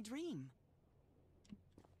 like in my dream.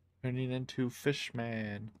 Turning into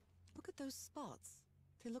Fishman. Look at those spots.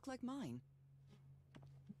 They look like mine.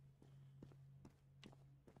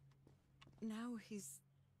 Now he's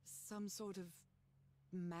some sort of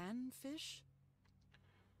man-fish?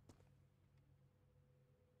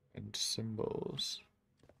 And symbols.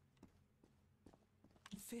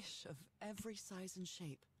 Fish of every size and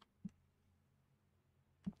shape.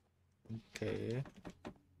 Okay.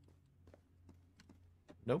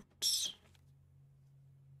 Notes.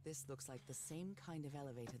 This looks like the same kind of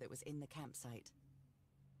elevator that was in the campsite.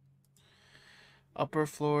 Upper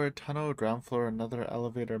floor tunnel, ground floor another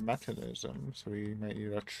elevator mechanism. So we might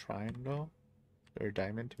need a triangle or a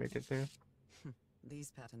diamond to make it there.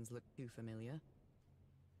 These patterns look too familiar.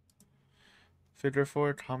 Figure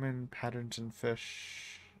 4 common patterns in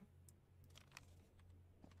fish.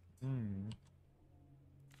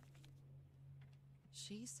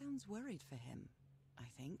 She sounds worried for him, I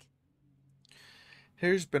think.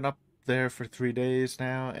 Harry's been up there for 3 days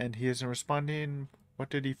now, and he isn't responding. What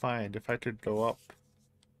did he find? If I could go up.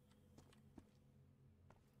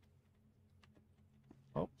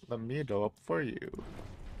 Oh, let me go up for you.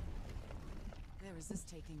 Where is this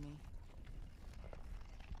taking me?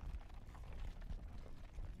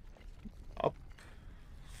 Up.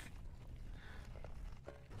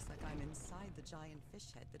 Looks like I'm inside the giant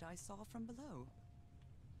fish head that I saw from below.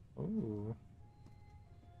 Ooh.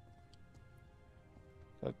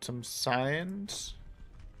 Got some signs.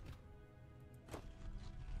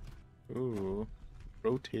 Ooh.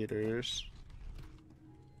 Rotators.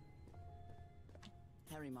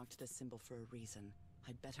 Harry marked this symbol for a reason.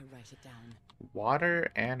 I'd better write it down.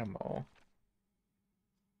 Water animal.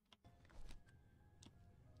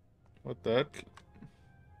 What the heck?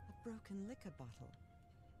 A broken liquor bottle.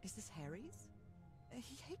 Is this Harry's?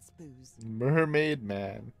 He hates booze. Mermaid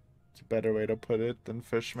man. It's a better way to put it than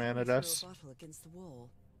Fishman, I Harry threw guess. a bottle against the wall.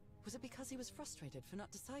 Was it because he was frustrated for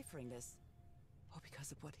not deciphering this? Or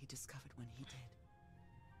because of what he discovered when he did?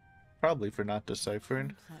 Probably for not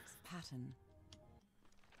deciphering. Complex pattern.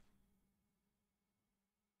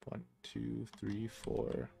 1, 2, 3,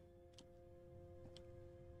 4.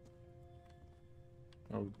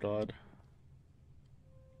 Oh god.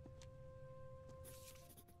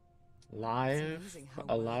 Live? It's amazing how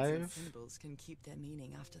words and Alive? symbols can keep their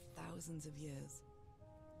meaning after thousands of years.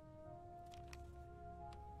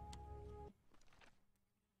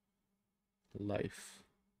 Life.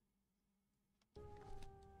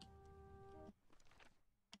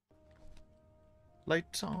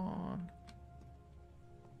 Lights on.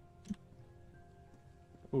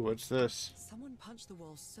 Ooh, what's this? Someone punched the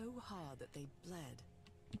wall so hard that they bled.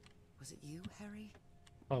 Was it you, Harry?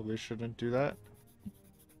 Probably shouldn't do that.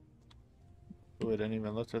 Ooh, I didn't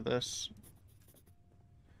even look at this.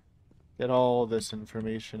 Get all this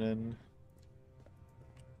information in.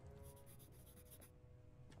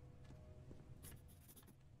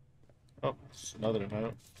 Oh, it's another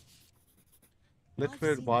note. I've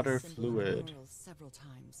Liquid seen water this symbol on fluid. murals several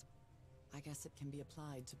times. I guess it can be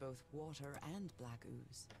applied to both water and black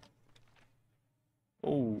ooze.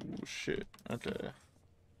 Oh, shit. Okay.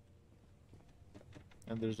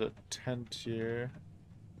 And there's a tent here.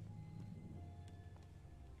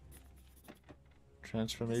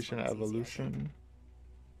 Transformation, This one's easier, I evolution.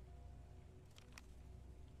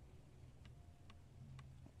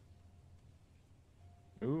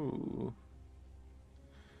 Ooh.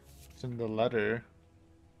 It's in the letter.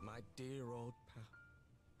 My dear old pal,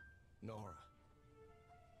 Nora.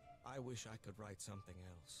 I wish I could write something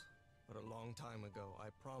else, but a long time ago I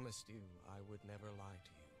promised you I would never lie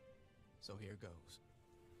to you. So here goes.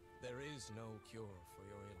 There is no cure for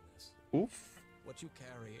your illness. Oof. What you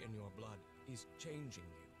carry in your blood is changing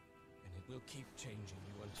you, and it will keep changing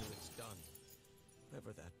you until it's done,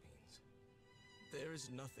 whatever that means. There is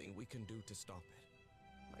nothing we can do to stop it.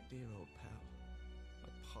 My dear old pal, my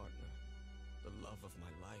partner, the love of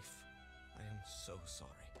my life, I am so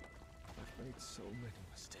sorry. I've made so many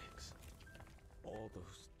mistakes. All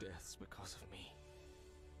those deaths because of me.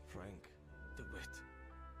 Frank, DeWitt,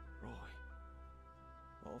 Roy,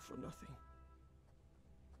 all for nothing.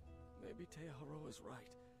 Maybe Teodoro is right.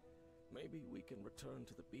 Maybe we can return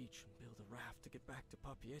to the beach and build a raft to get back to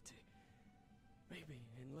Papiete. Maybe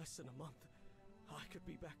in less than a month, I could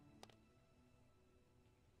be back.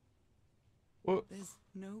 What? There's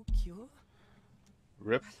no cure?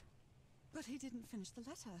 Rip. But he didn't finish the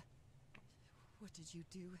letter. What did you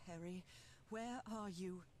do, Harry? Where are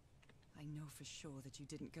you? I know for sure that you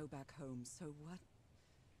didn't go back home, so what?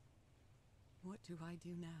 What do I do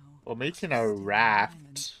now? Well, making You're a still on the island.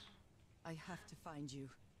 raft. I have to find you.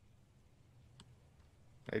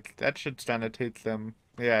 Like, that shit's gonna take them.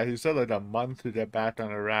 Yeah, he said like a month to get back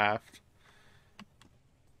on a raft.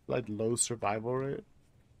 Like, low survival rate.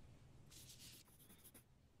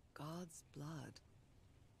 God's blood.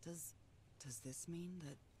 Does this mean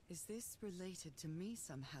that... Is this related to me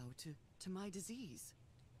somehow, to my disease?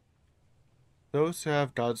 Those who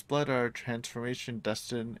have God's blood are transformation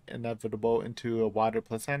destined inevitable into a water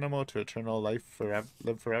plus animal to eternal life forever,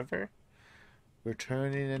 live forever.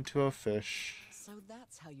 Returning into a fish. So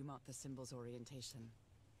that's how you mark the symbol's orientation.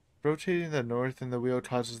 Rotating the north in the wheel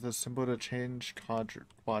causes the symbol to change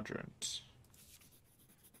quadrants.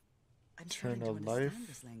 I'm starting to Eternal understand life.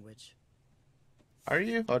 this language. Are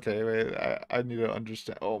you? Okay, wait. I need to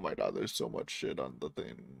understand. Oh my god, there's so much shit on the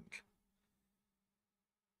thing.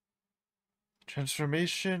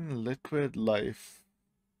 Transformation, liquid, life.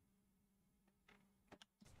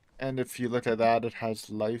 And if you look at that, it has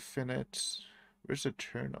life in it. Where's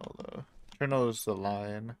eternal, though? Eternal is the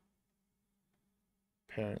line.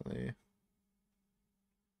 Apparently.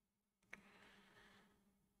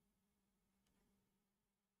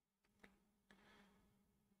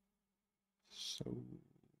 So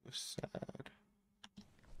sad.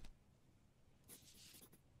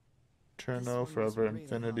 This Eternal, one was forever, really hard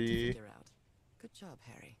to infinity. figure out. Good job,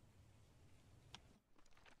 Harry.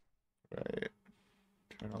 Right.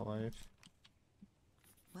 Eternal life.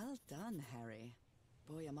 Well done, Harry.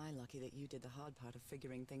 Boy, am I lucky that you did the hard part of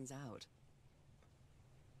figuring things out.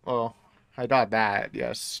 Well, I got that,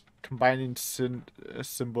 yes. Combining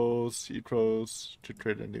symbols equals to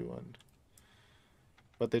create a new one.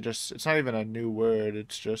 But it's not even a new word,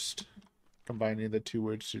 it's just combining the two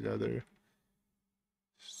words together.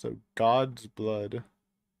 So, God's blood.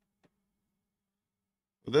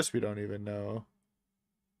 Well, this we don't even know.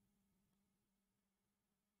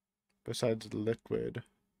 Besides liquid.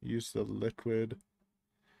 Use the liquid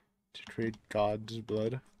to create God's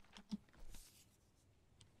blood.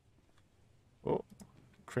 Oh,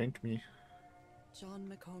 crank me.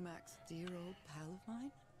 John McCormack's dear old pal of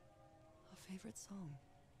mine? A favorite song.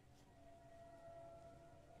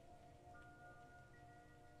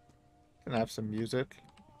 Can have some music.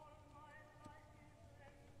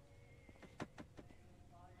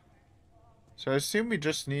 So I assume we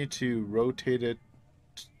just need to rotate it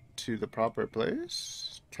to the proper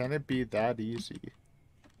place? Can it be that easy?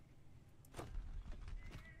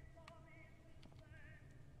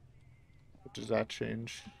 What does that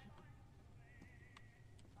change?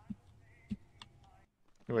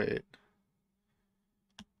 Wait.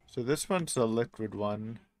 So this one's the liquid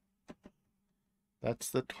one.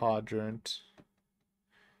 That's the quadrant.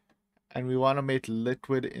 And we want to make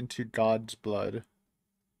liquid into God's blood.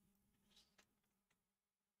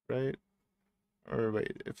 Right? Or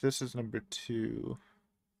wait, if this is number 2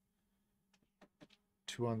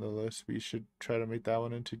 on the list, we should try to make that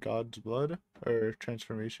one into God's blood or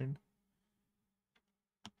transformation.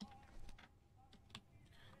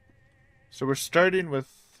 So we're starting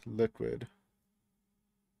with liquid.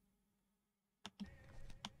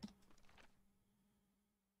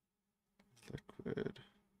 Liquid.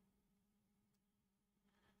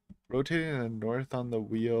 Rotating the north on the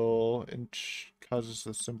wheel causes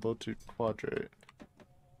the symbol to quadrate.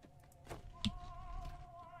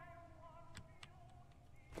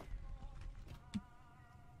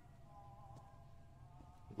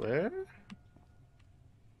 Where?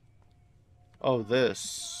 Oh,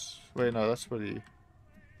 this. Wait, no, that's what he...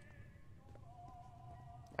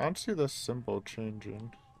 I don't see the symbol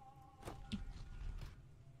changing.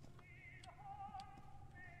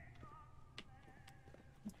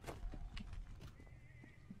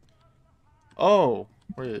 Oh,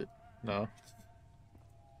 wait, no.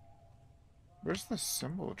 Where's the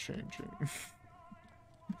symbol changing?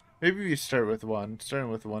 Maybe we start with 1.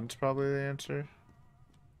 Starting with 1's probably the answer.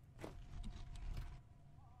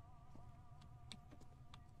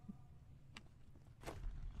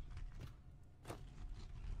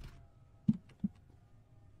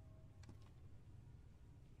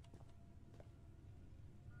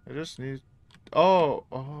 I just need... Oh,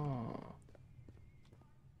 oh.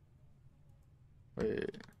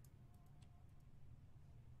 Wait.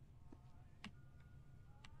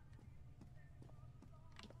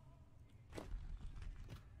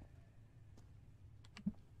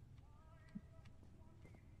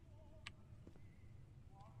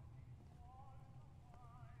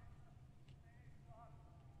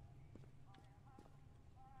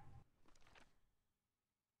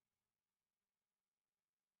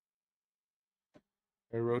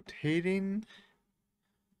 By rotating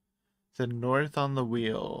the north on the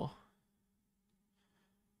wheel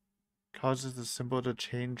causes the symbol to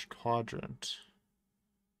change quadrant.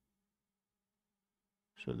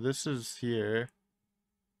 So this is here.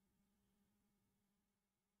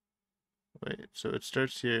 Wait, so it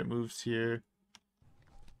starts here, it moves here.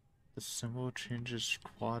 The symbol changes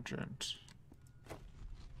quadrant.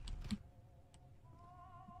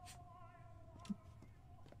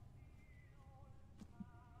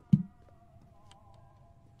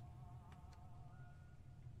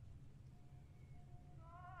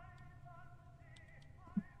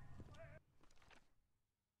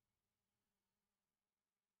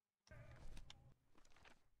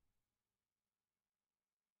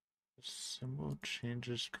 The symbol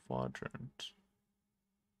changes quadrant.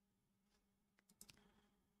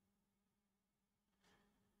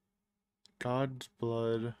 God's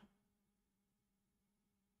blood.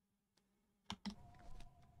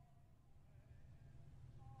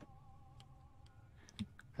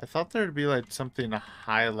 I thought there'd be like something to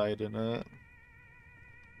highlight in it.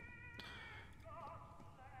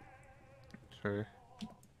 Sure.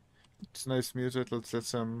 It's nice music. Let's get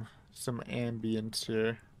some ambience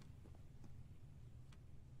here.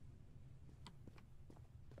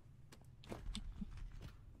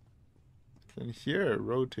 Can hear it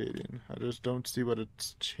rotating. I just don't see what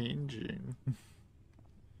it's changing.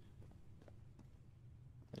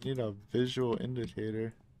 I need a visual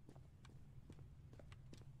indicator.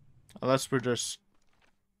 Unless we're just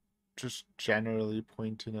generally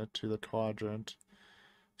pointing it to the quadrant.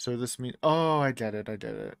 So this means, oh, I get it.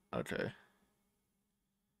 Okay.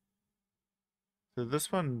 So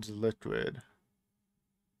this one's liquid.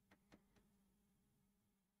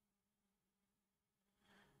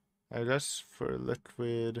 I guess for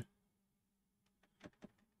liquid,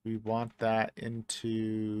 we want that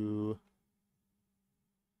into...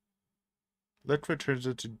 Liquid turns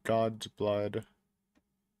into God's blood.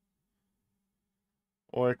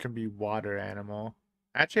 Or it can be water animal.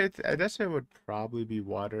 Actually, I guess it would probably be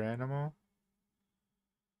water animal.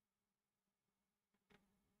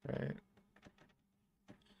 Right?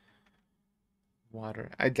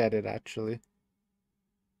 Water. I get it, actually.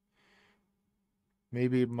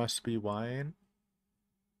 Maybe it must be wine.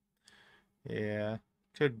 Yeah,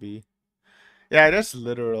 could be. Yeah, it is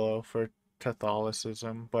literal for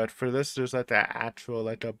Catholicism, but for this, there's like an actual,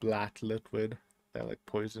 like a black liquid that like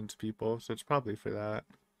poisons people, so it's probably for that.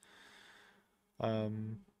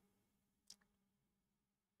 Um,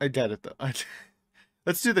 I get it though.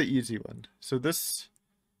 Let's do the easy one. So this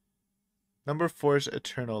number 4 is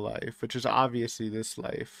eternal life, which is obviously this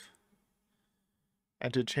life.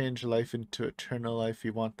 And to change life into eternal life,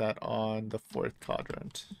 you want that on the 4th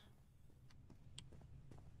quadrant.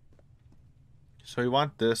 So we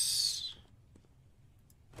want this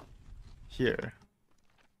here.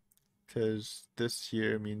 Because this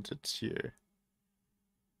here means it's here.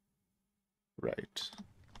 Right.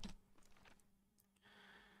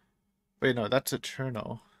 Wait, no, that's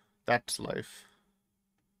eternal. That's life.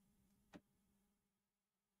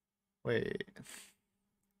 Wait.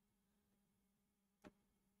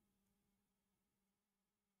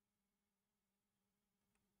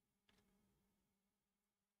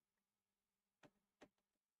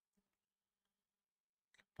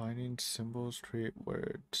 Combining symbols create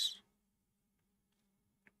words.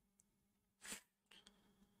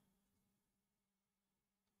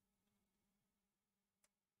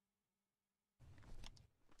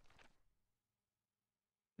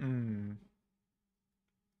 Hmm.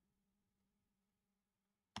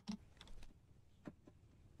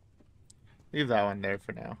 Leave that one there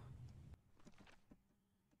for now.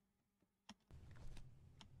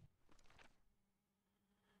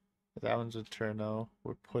 That one's eternal.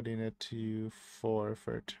 We're putting it to 4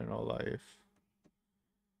 for eternal life.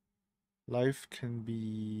 Life can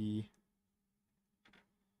be...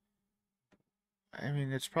 I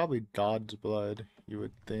mean, it's probably God's blood, you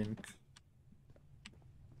would think.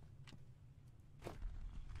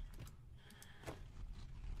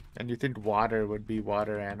 And you think water would be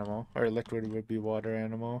water animal, or liquid would be water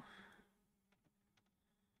animal.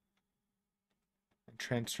 And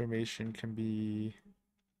transformation can be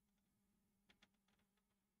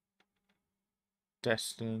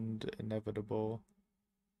destined, inevitable.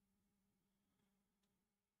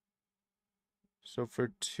 So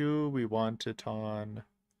for 2, we want it on...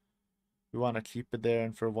 We want to keep it there,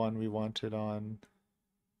 and for 1, we want it on...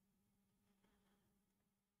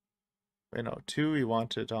 Wait, no, 2, we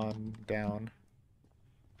want it on down.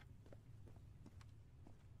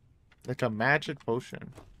 Like a magic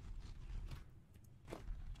potion.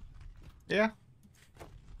 Yeah.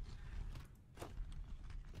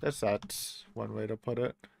 That's one way to put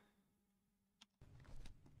it.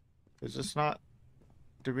 Is this not...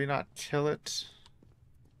 Did we not kill it?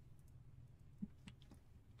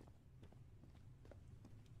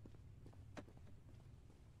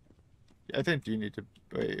 I think you need to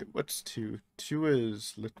wait. What's 2? 2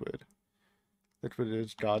 is liquid. Liquid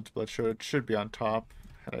is God's blood, so it should be on top.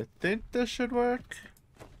 And I think this should work.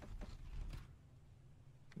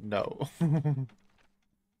 No.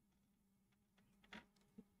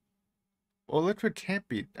 Well, liquid can't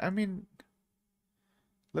be. I mean,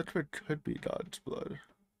 liquid could be God's blood.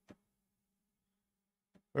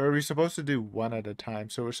 Or are we supposed to do one at a time?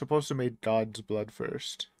 So we're supposed to make God's blood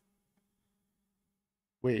first.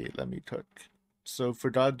 Wait, let me cook. So for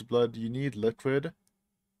God's blood, you need liquid,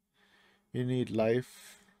 you need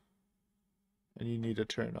life, and you need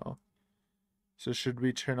eternal. So should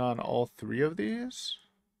we turn on all 3 of these?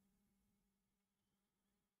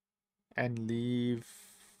 And leave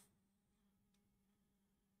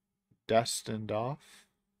destined off?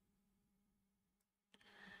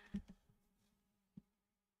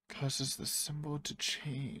 Causes the symbol to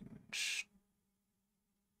change.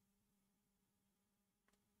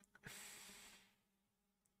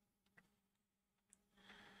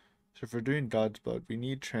 So if we're doing God's blood, we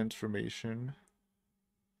need transformation.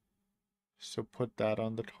 So put that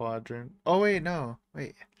on the quadrant. Oh wait, no.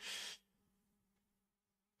 Wait.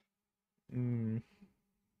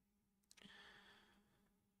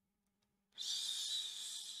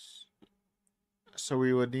 So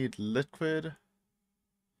we would need liquid.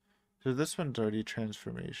 So this one's already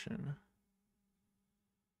transformation.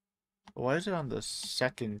 Why is it on the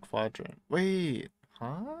second quadrant? Wait,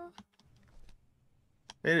 huh?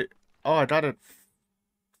 Wait, oh, I got it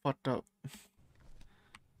fucked up.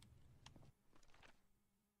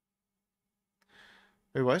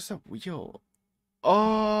 Wait, why is that wheel?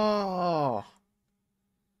 Oh!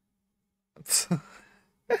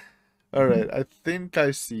 Alright, I think I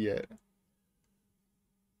see it.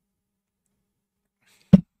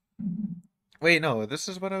 Wait, no, this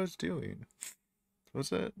is what I was doing.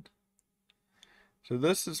 Was it? So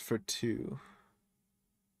this is for 2.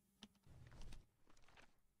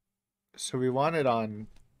 So we want it on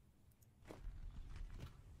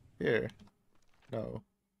here. No.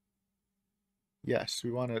 Yes,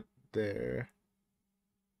 we want it there.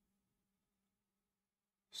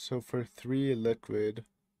 So for 3 liquid.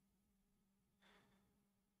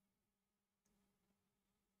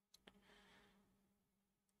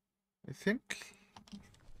 I think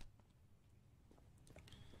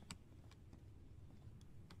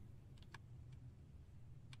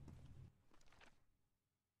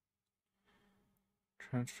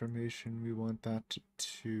transformation, we want that to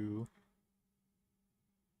 2.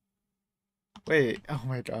 Wait, oh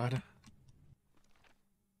my god.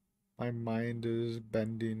 My mind is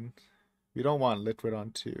bending. We don't want liquid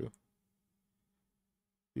on 2.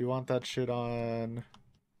 We want that shit on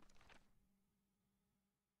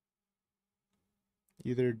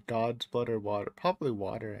either God's blood or water. Probably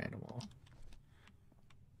water animal.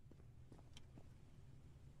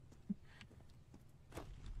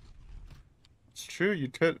 It's true, you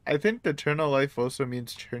could. I think eternal life also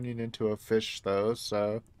means turning into a fish, though,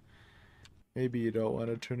 so maybe you don't want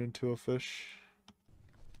to turn into a fish.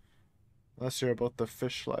 Unless you're about the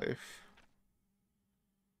fish life.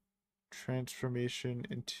 Transformation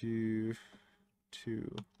into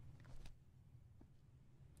 2.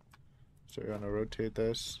 So we're gonna rotate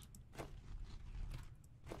this.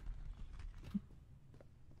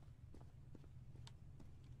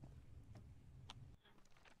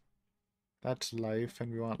 That's life,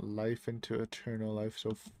 and we want life into eternal life,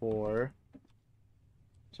 so 4.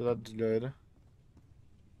 So that's good.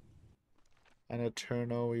 And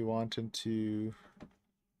eternal we want into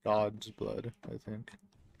God's blood, I think.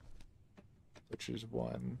 Which is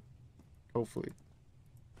 1. Hopefully.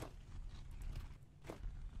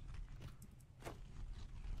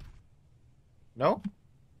 No?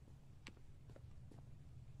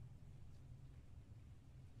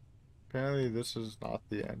 Apparently this is not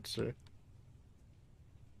the answer.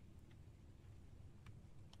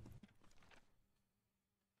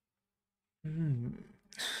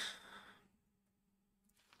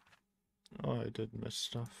 Oh, I did miss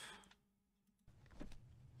stuff.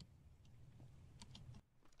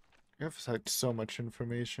 You have like so much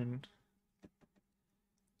information.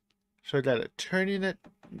 So I got it. Turning it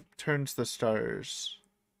turns the stars.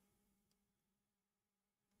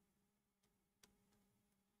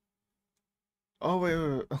 Oh,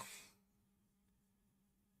 wait.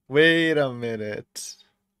 Wait a minute.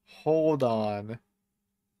 Hold on.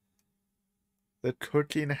 The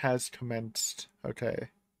cooking has commenced. Okay.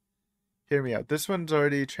 Hear me out. This one's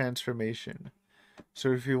already transformation.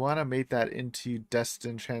 So if you want to make that into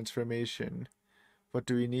destined transformation, what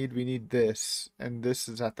do we need? We need this. And this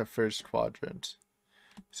is at the first quadrant.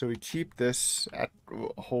 So we keep this at...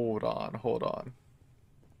 Hold on.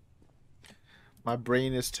 My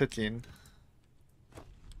brain is ticking.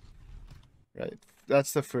 Right.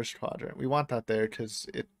 That's the first quadrant. We want that there because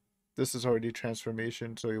this is already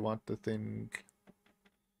transformation, so we want the thing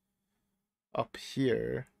up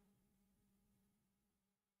here.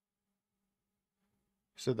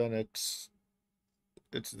 So then it's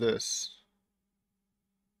this,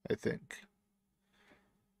 I think.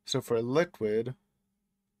 So for liquid,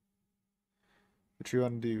 which we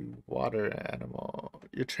want to do water animal.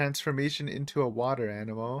 Your transformation into a water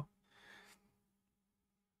animal.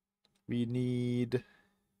 We need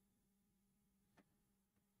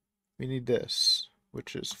this,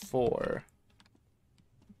 which is 4.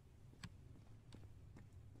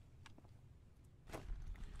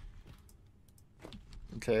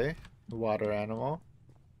 Okay, water animal.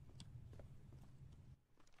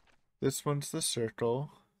 This one's the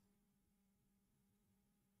circle.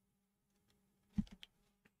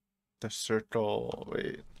 The circle,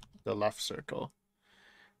 wait, the left circle.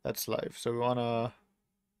 That's life. So we want to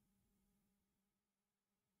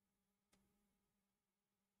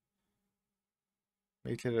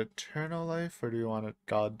make it eternal life, or do we want it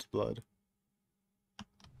God's blood?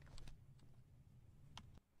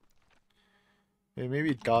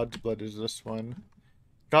 Maybe God's blood is this one.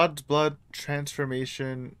 God's blood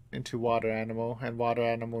transformation into water animal, and water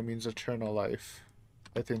animal means eternal life.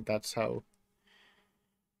 I think that's how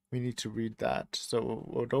we need to read that. So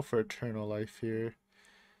we'll go for eternal life here,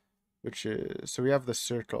 which is, so we have the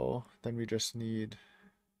circle, then we just need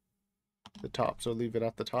the top, so leave it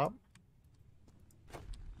at the top.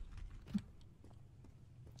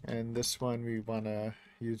 And this one we want to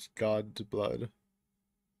use God's blood.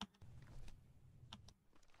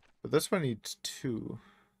 But this one needs 2,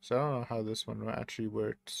 so I don't know how this one actually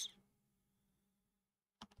works.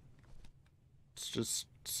 Let's just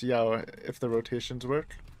see how, if the rotations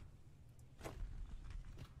work.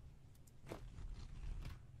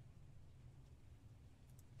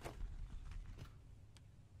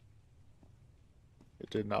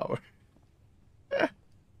 It did not work.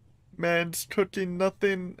 Man's cooking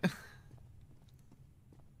nothing.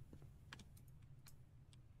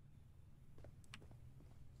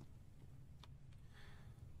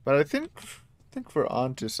 But I think we're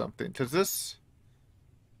onto something, because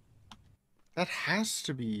that has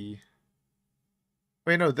to be.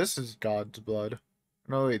 Wait, no, this is God's blood.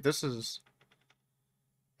 No, wait, this is.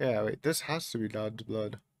 Yeah, wait, this has to be God's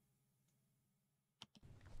blood.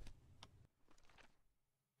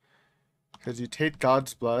 Because you take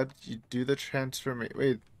God's blood, you do the transformation.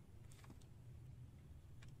 Wait.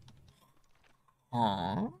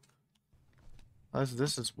 Aww.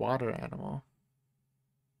 This is water animal.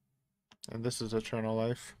 And this is eternal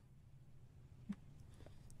life.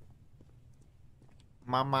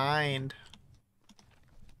 My mind.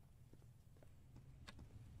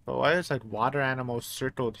 But why is like water animal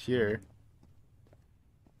circled here?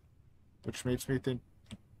 Which makes me think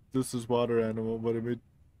this is water animal, but it makes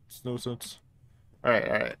no sense.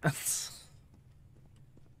 Alright. Let's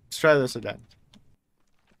try this again.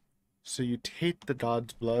 So you take the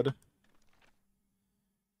God's blood,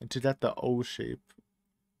 and to get the O shape,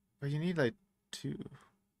 but you need like 2.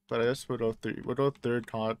 But I guess we'll go 3. We'll go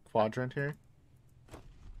third quadrant here.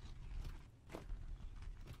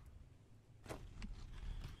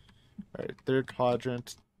 Alright, third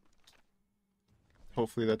quadrant.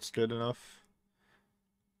 Hopefully that's good enough.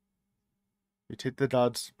 We take the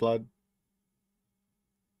God's blood.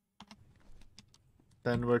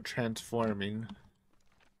 Then we're transforming.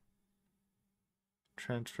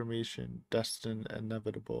 Transformation, destined,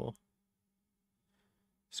 inevitable.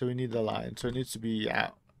 So we need the line. So it needs to be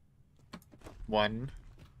at 1.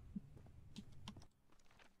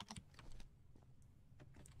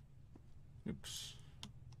 Oops.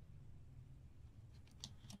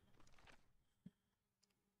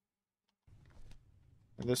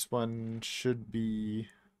 And this one should be,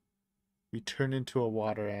 we turn into a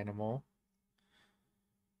water animal.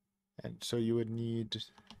 And so you would need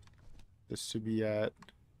this to be at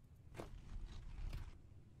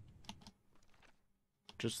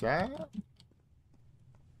just that.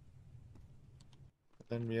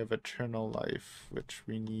 Then we have eternal life, which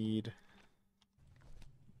we need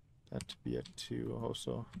that to be at 2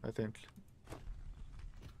 also, I think.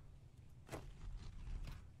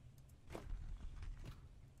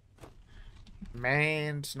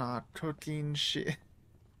 Man's not cooking shit.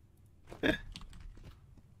 uh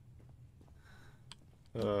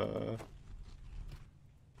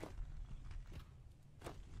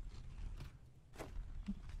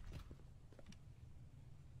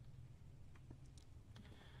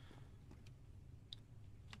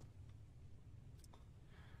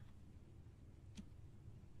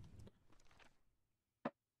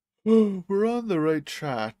We're on the right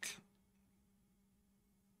track.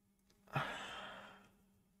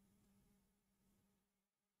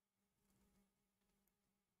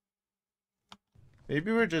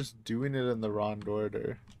 Maybe we're just doing it in the wrong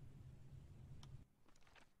order.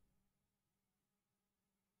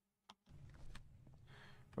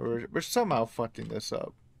 Or we're somehow fucking this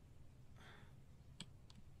up.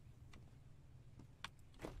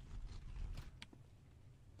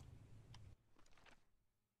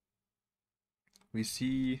 We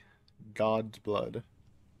see God's blood.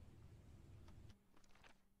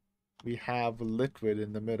 We have liquid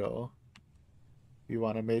in the middle. We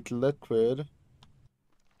want to make liquid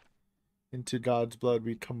into God's blood.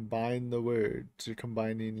 We combine the words. You're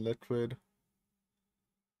combining liquid.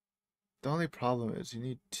 The only problem is you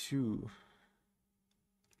need two.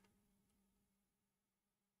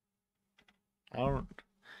 I don't.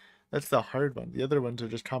 That's the hard one. The other ones are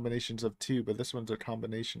just combinations of two, but this one's a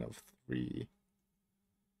combination of three.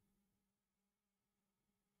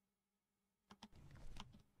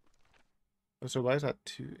 Oh, so why is that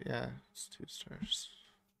two? Yeah, it's 2 stars.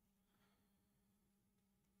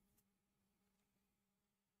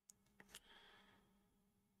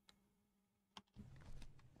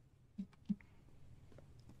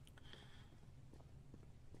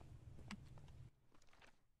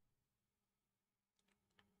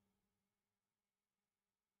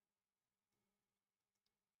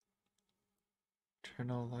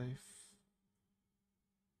 Eternal life.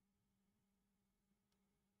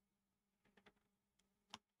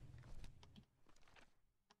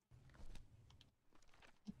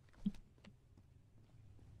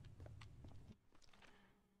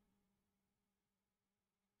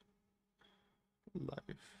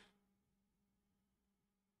 Life.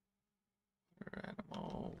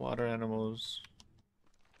 Animal. Water animals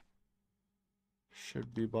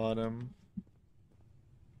should be bottom.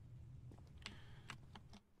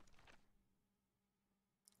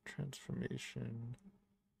 Transformation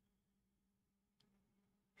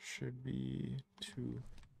should be 2.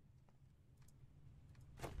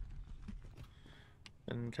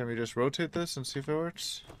 And can we just rotate this and see if it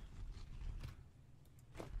works?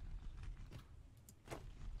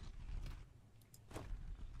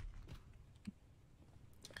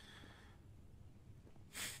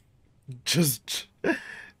 Just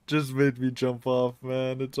just made me jump off,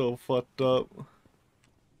 man. It's all fucked up.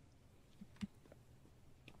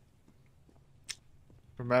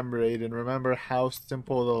 Remember, Aiden, remember how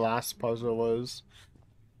simple the last puzzle was.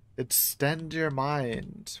 Extend your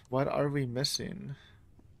mind. What are we missing?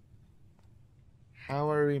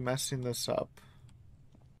 How are we messing this up?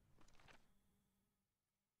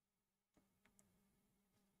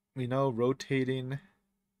 We know rotating.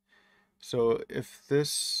 So if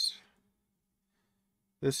this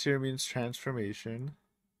here means transformation.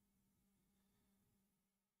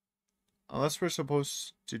 Unless we're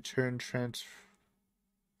supposed to turn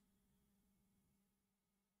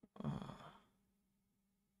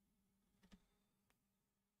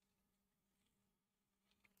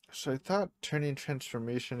so I thought turning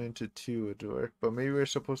transformation into 2 would work, but maybe we're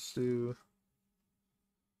supposed to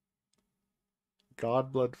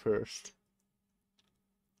God blood first.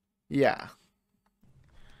 Yeah.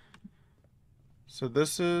 So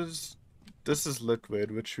this is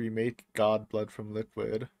liquid, which we make God blood from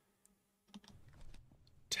liquid.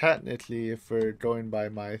 Technically, if we're going by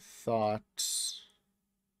my thoughts,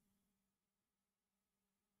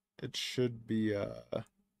 it should be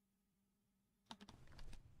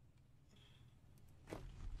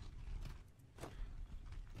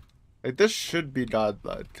like this should be God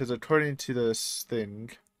blood, because according to this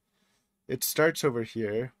thing, it starts over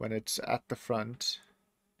here when it's at the front.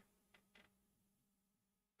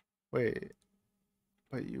 Wait,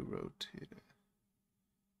 but you rotate it.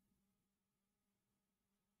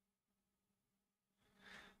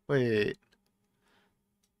 Wait.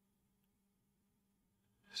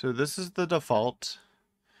 So this is the default.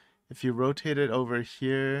 If you rotate it over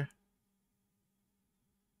here,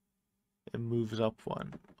 it moves up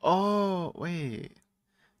 1. Oh, wait.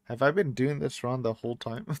 Have I been doing this wrong the whole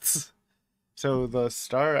time? So the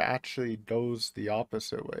star actually goes the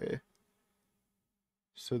opposite way.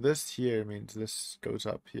 So this here means this goes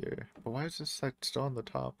up here. But why is this like still on the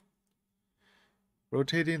top?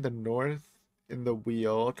 Rotating the north in the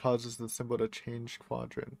wheel causes the symbol to change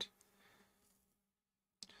quadrant.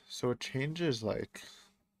 So it changes like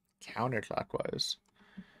counterclockwise.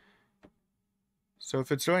 So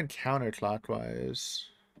if it's going counterclockwise...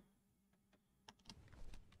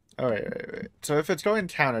 Oh, wait. So if it's going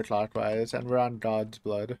counterclockwise and we're on God's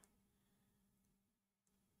blood,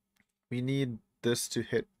 we need this to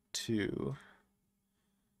hit 2.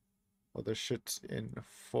 Well, the shit's in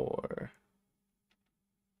 4.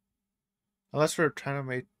 Unless we're trying to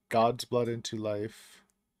make God's blood into life.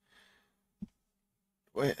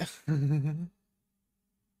 Wait.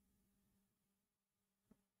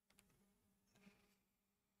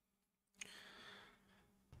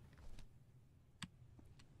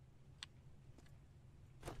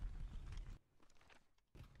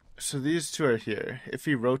 So these two are here. If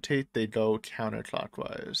we rotate, they go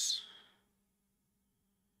counterclockwise.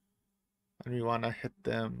 And we want to hit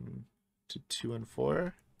them to 2 and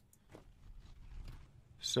 4.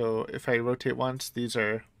 So if I rotate once, these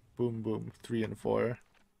are boom, boom, 3 and 4.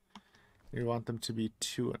 We want them to be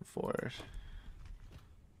 2 and 4.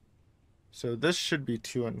 So this should be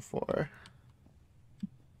 2 and 4.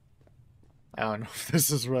 I don't know if this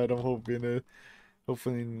is right. I'm hoping it.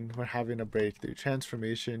 Hopefully we're having a breakthrough.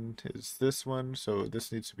 Transformation is this one, so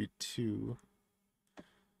this needs to be 2.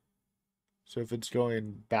 So if it's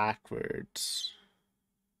going backwards.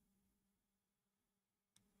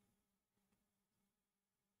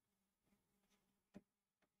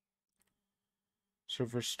 So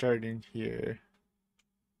if we're starting here.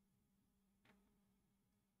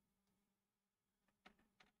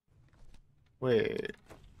 Wait.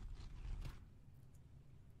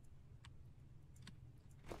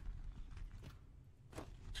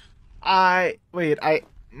 My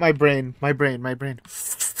brain.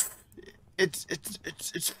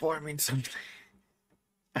 It's forming something.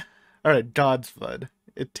 Alright, God's blood.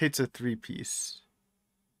 It takes a 3-piece.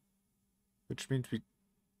 Which means we...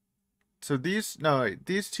 So these... No, wait,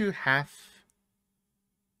 these two half...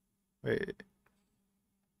 Wait.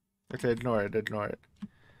 Okay, ignore it.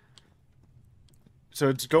 So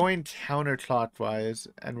it's going counterclockwise,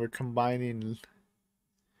 and we're combining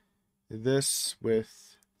this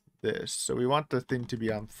with this. So we want the thing to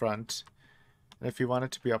be on front. And if you want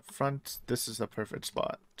it to be up front, this is the perfect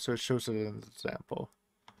spot. So it shows it in an example.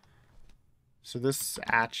 So this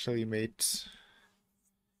actually makes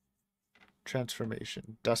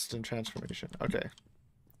transformation. Dust and transformation. Okay.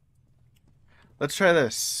 Let's try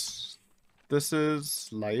this. This is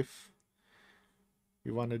life.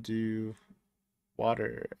 We want to do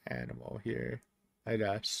water animal here, I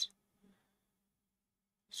guess.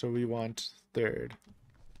 So we want third.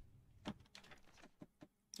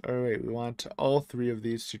 Or wait, we want all 3 of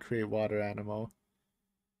these to create water animal.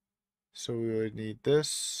 So we would need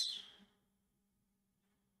this.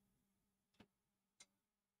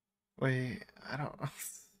 Wait, I don't know.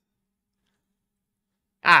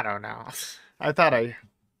 I don't know. I thought I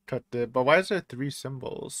cut it, but why is there 3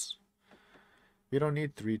 symbols? We don't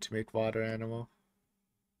need 3 to make water animal.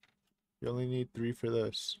 You only need 3 for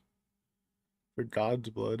this. For God's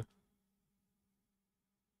blood.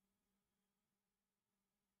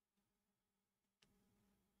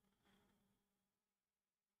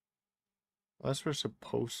 Unless we're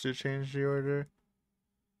supposed to change the order.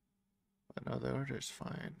 But no, the order is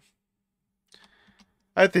fine.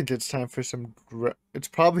 I think it's time for some... It's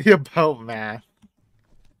probably about math.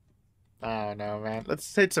 I don't know, man.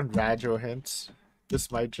 Let's take some gradual hints.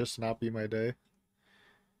 This might just not be my day.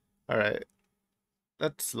 Alright.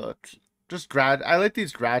 Let's look. I like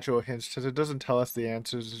these gradual hints because it doesn't tell us the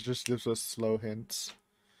answers. It just gives us slow hints.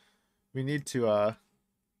 We need to,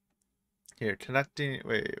 Here, connecting...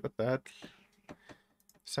 Wait, what the heck?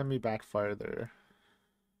 Send me back farther.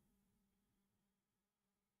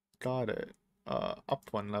 Got it. Up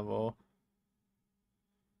 1 level.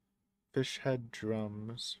 Fish head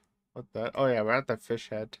drums. What that? Oh yeah, we're at the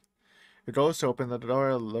fish head. It goes to open the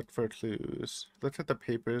door, look for clues. Look at the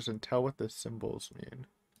papers and tell what the symbols mean.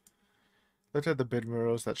 Look at the bid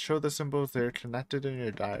murals that show the symbols. They're connected in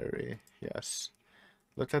your diary. Yes.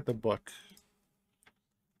 Look at the book.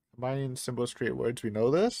 Combining symbols create words. We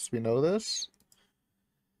know this.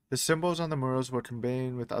 The symbols on the murals were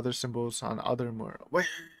combined with other symbols on other murals.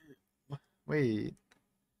 Wait.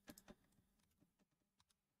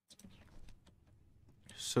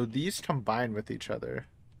 So these combine with each other.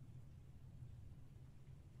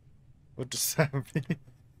 What does that mean?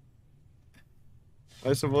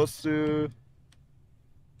 Am I supposed to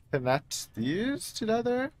connect these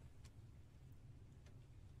together?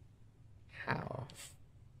 How?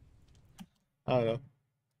 I don't know.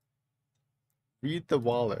 Read the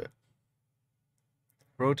wallet.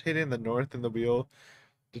 Rotating the north in the wheel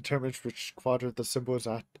determines which quadrant the symbol is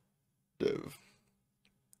active.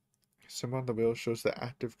 Symbol on the wheel shows the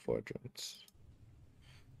active quadrants.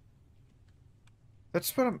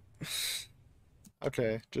 That's what I'm...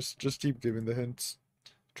 Okay, just keep giving the hints.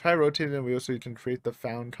 Try rotating the wheel so you can create the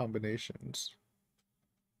found combinations.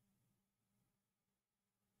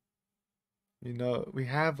 You know, we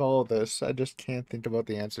have all this. I just can't think about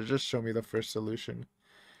the answer. Just show me the first solution.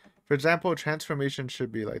 For example, transformation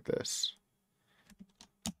should be like this.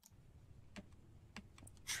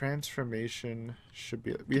 Transformation should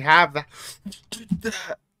be... We have that.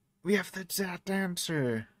 We have the exact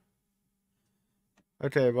answer.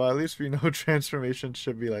 Okay, well, at least we know transformation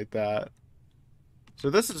should be like that. So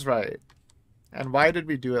this is right. And why did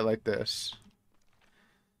we do it like this?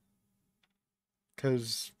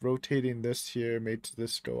 Because rotating this here makes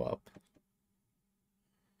this go up.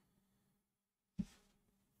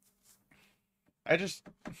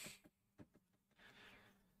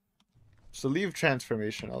 So leave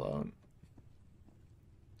transformation alone.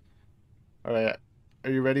 Alright,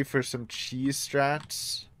 are you ready for some cheese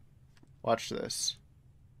strats? Watch this.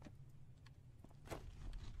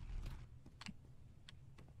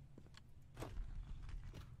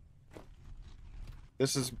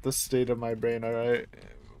 This is the state of my brain, alright?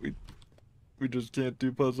 We just can't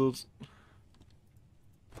do puzzles.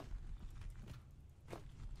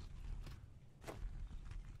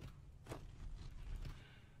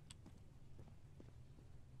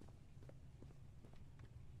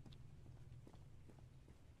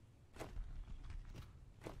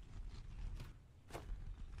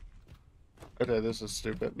 Okay, this is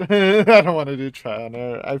stupid. I don't want to do try on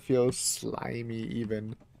error. I feel slimy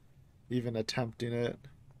even attempting it.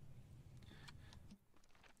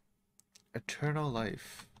 Eternal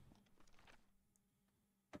life.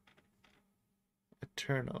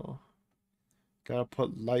 Eternal. Gotta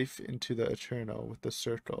put life into the eternal with the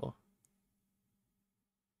circle.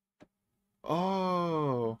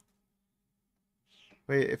 Oh!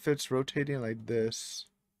 Wait, if it's rotating like this,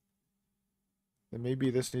 then maybe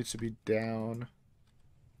this needs to be down.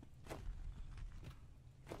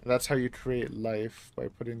 That's how you create life, by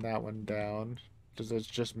putting that one down. Because it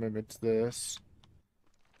just mimics this.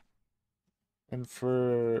 And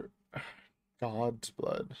for God's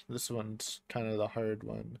blood, this one's kind of the hard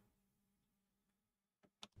one.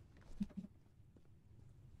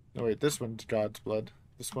 No, wait, this one's God's blood.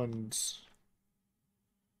 This one's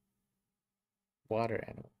water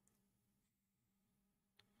animal.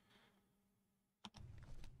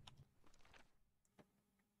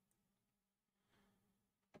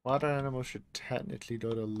 Water animal should technically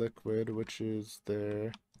go to liquid, which is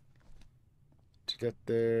there. To get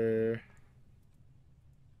there.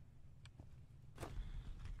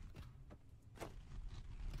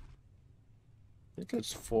 I think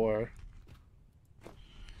it's 4.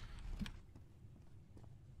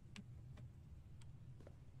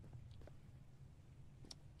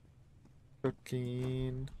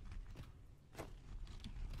 Cooking.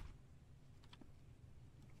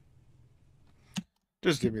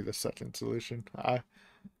 Just give me the second solution. I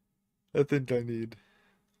think I need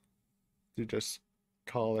to just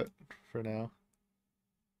call it for now.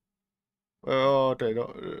 Oh, okay.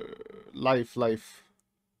 No, life. Life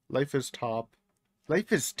is top.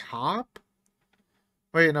 Life is top?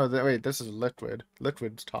 Wait, no. Wait, this is liquid.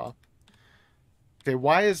 Liquid's top. Okay,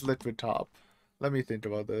 why is liquid top? Let me think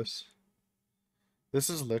about this. This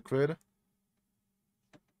is liquid.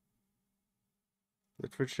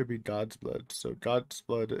 Liquid should be God's blood. So God's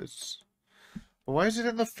blood is... Why is it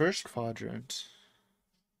in the first quadrant?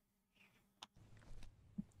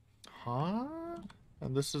 Huh?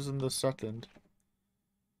 And this is in the second.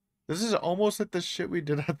 This is almost like the shit we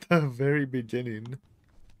did at the very beginning.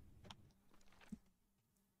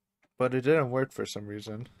 But it didn't work for some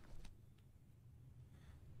reason.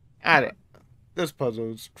 This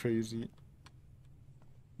puzzle is crazy.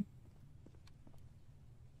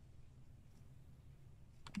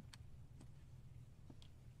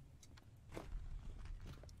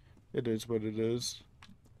 It is what it is.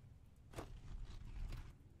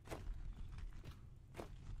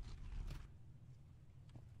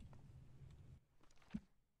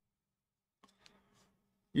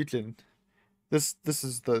 You can... This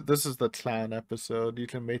is the clown episode. You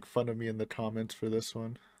can make fun of me in the comments for this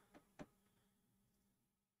one.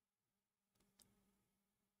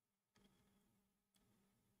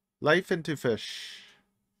 Life into fish.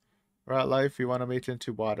 We're at life, we want to make it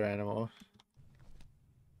into water animal.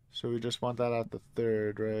 So we just want that at the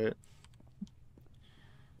third, right?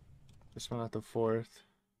 This one at the fourth.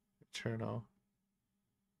 Eternal.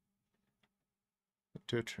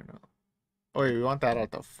 To eternal. Oh wait, we want that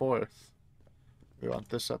at the fourth. We want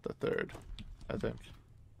this at the third, I think.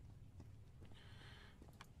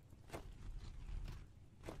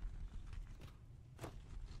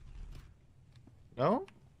 No?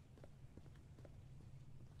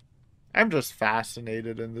 I'm just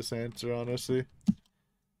fascinated in this answer, honestly.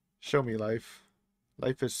 Show me life.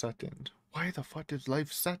 Life is second. Why the fuck is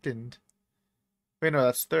life second? Wait, no,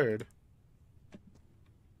 that's third.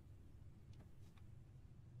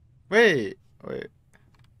 Wait, wait,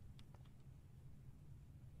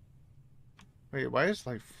 wait. Why is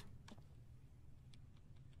life?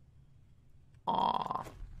 Aw.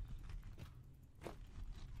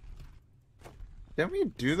 Didn't we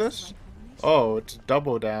do Is this the this? right combination? Oh, it's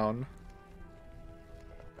double down.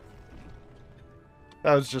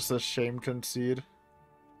 That was just a shame concede.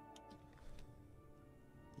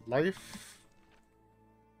 Life.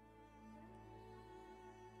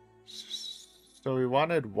 So we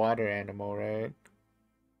wanted water animal, right?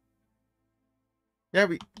 Yeah,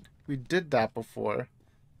 we did that before.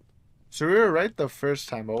 So we were right the first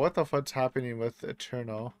time, but what the fuck's happening with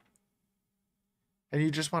Eternal? And you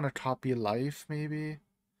just want to copy life, maybe?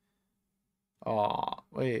 Aw,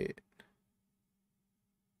 wait.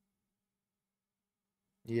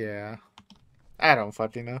 Yeah. I don't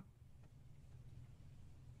fucking know.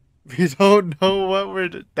 We don't know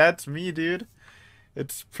what that's me, dude.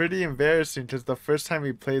 It's pretty embarrassing because the first time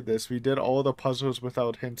we played this, we did all the puzzles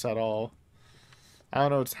without hints at all. I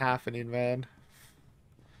don't know what's happening, man.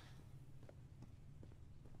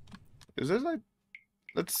 Is this like...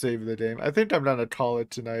 Let's save the game. I think I'm gonna call it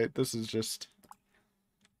tonight. This is just...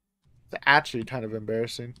 It's actually kind of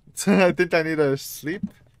embarrassing. I think I need to sleep.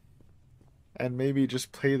 And maybe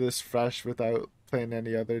just play this fresh without playing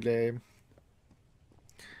any other game.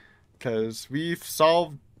 Because we've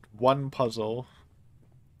solved one puzzle.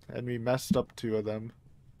 And we messed up two of them.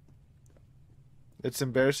 It's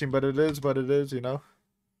embarrassing, but it is what it is, you know?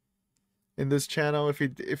 In this channel,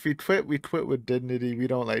 if we quit, we quit with dignity. We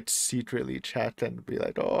don't like secretly chat and be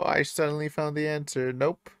like, oh, I suddenly found the answer.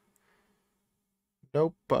 Nope.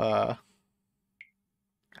 Nope. I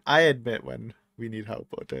admit when we need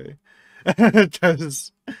help, okay?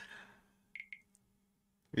 Because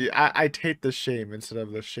I take the shame instead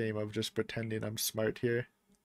of the shame of just pretending I'm smart here.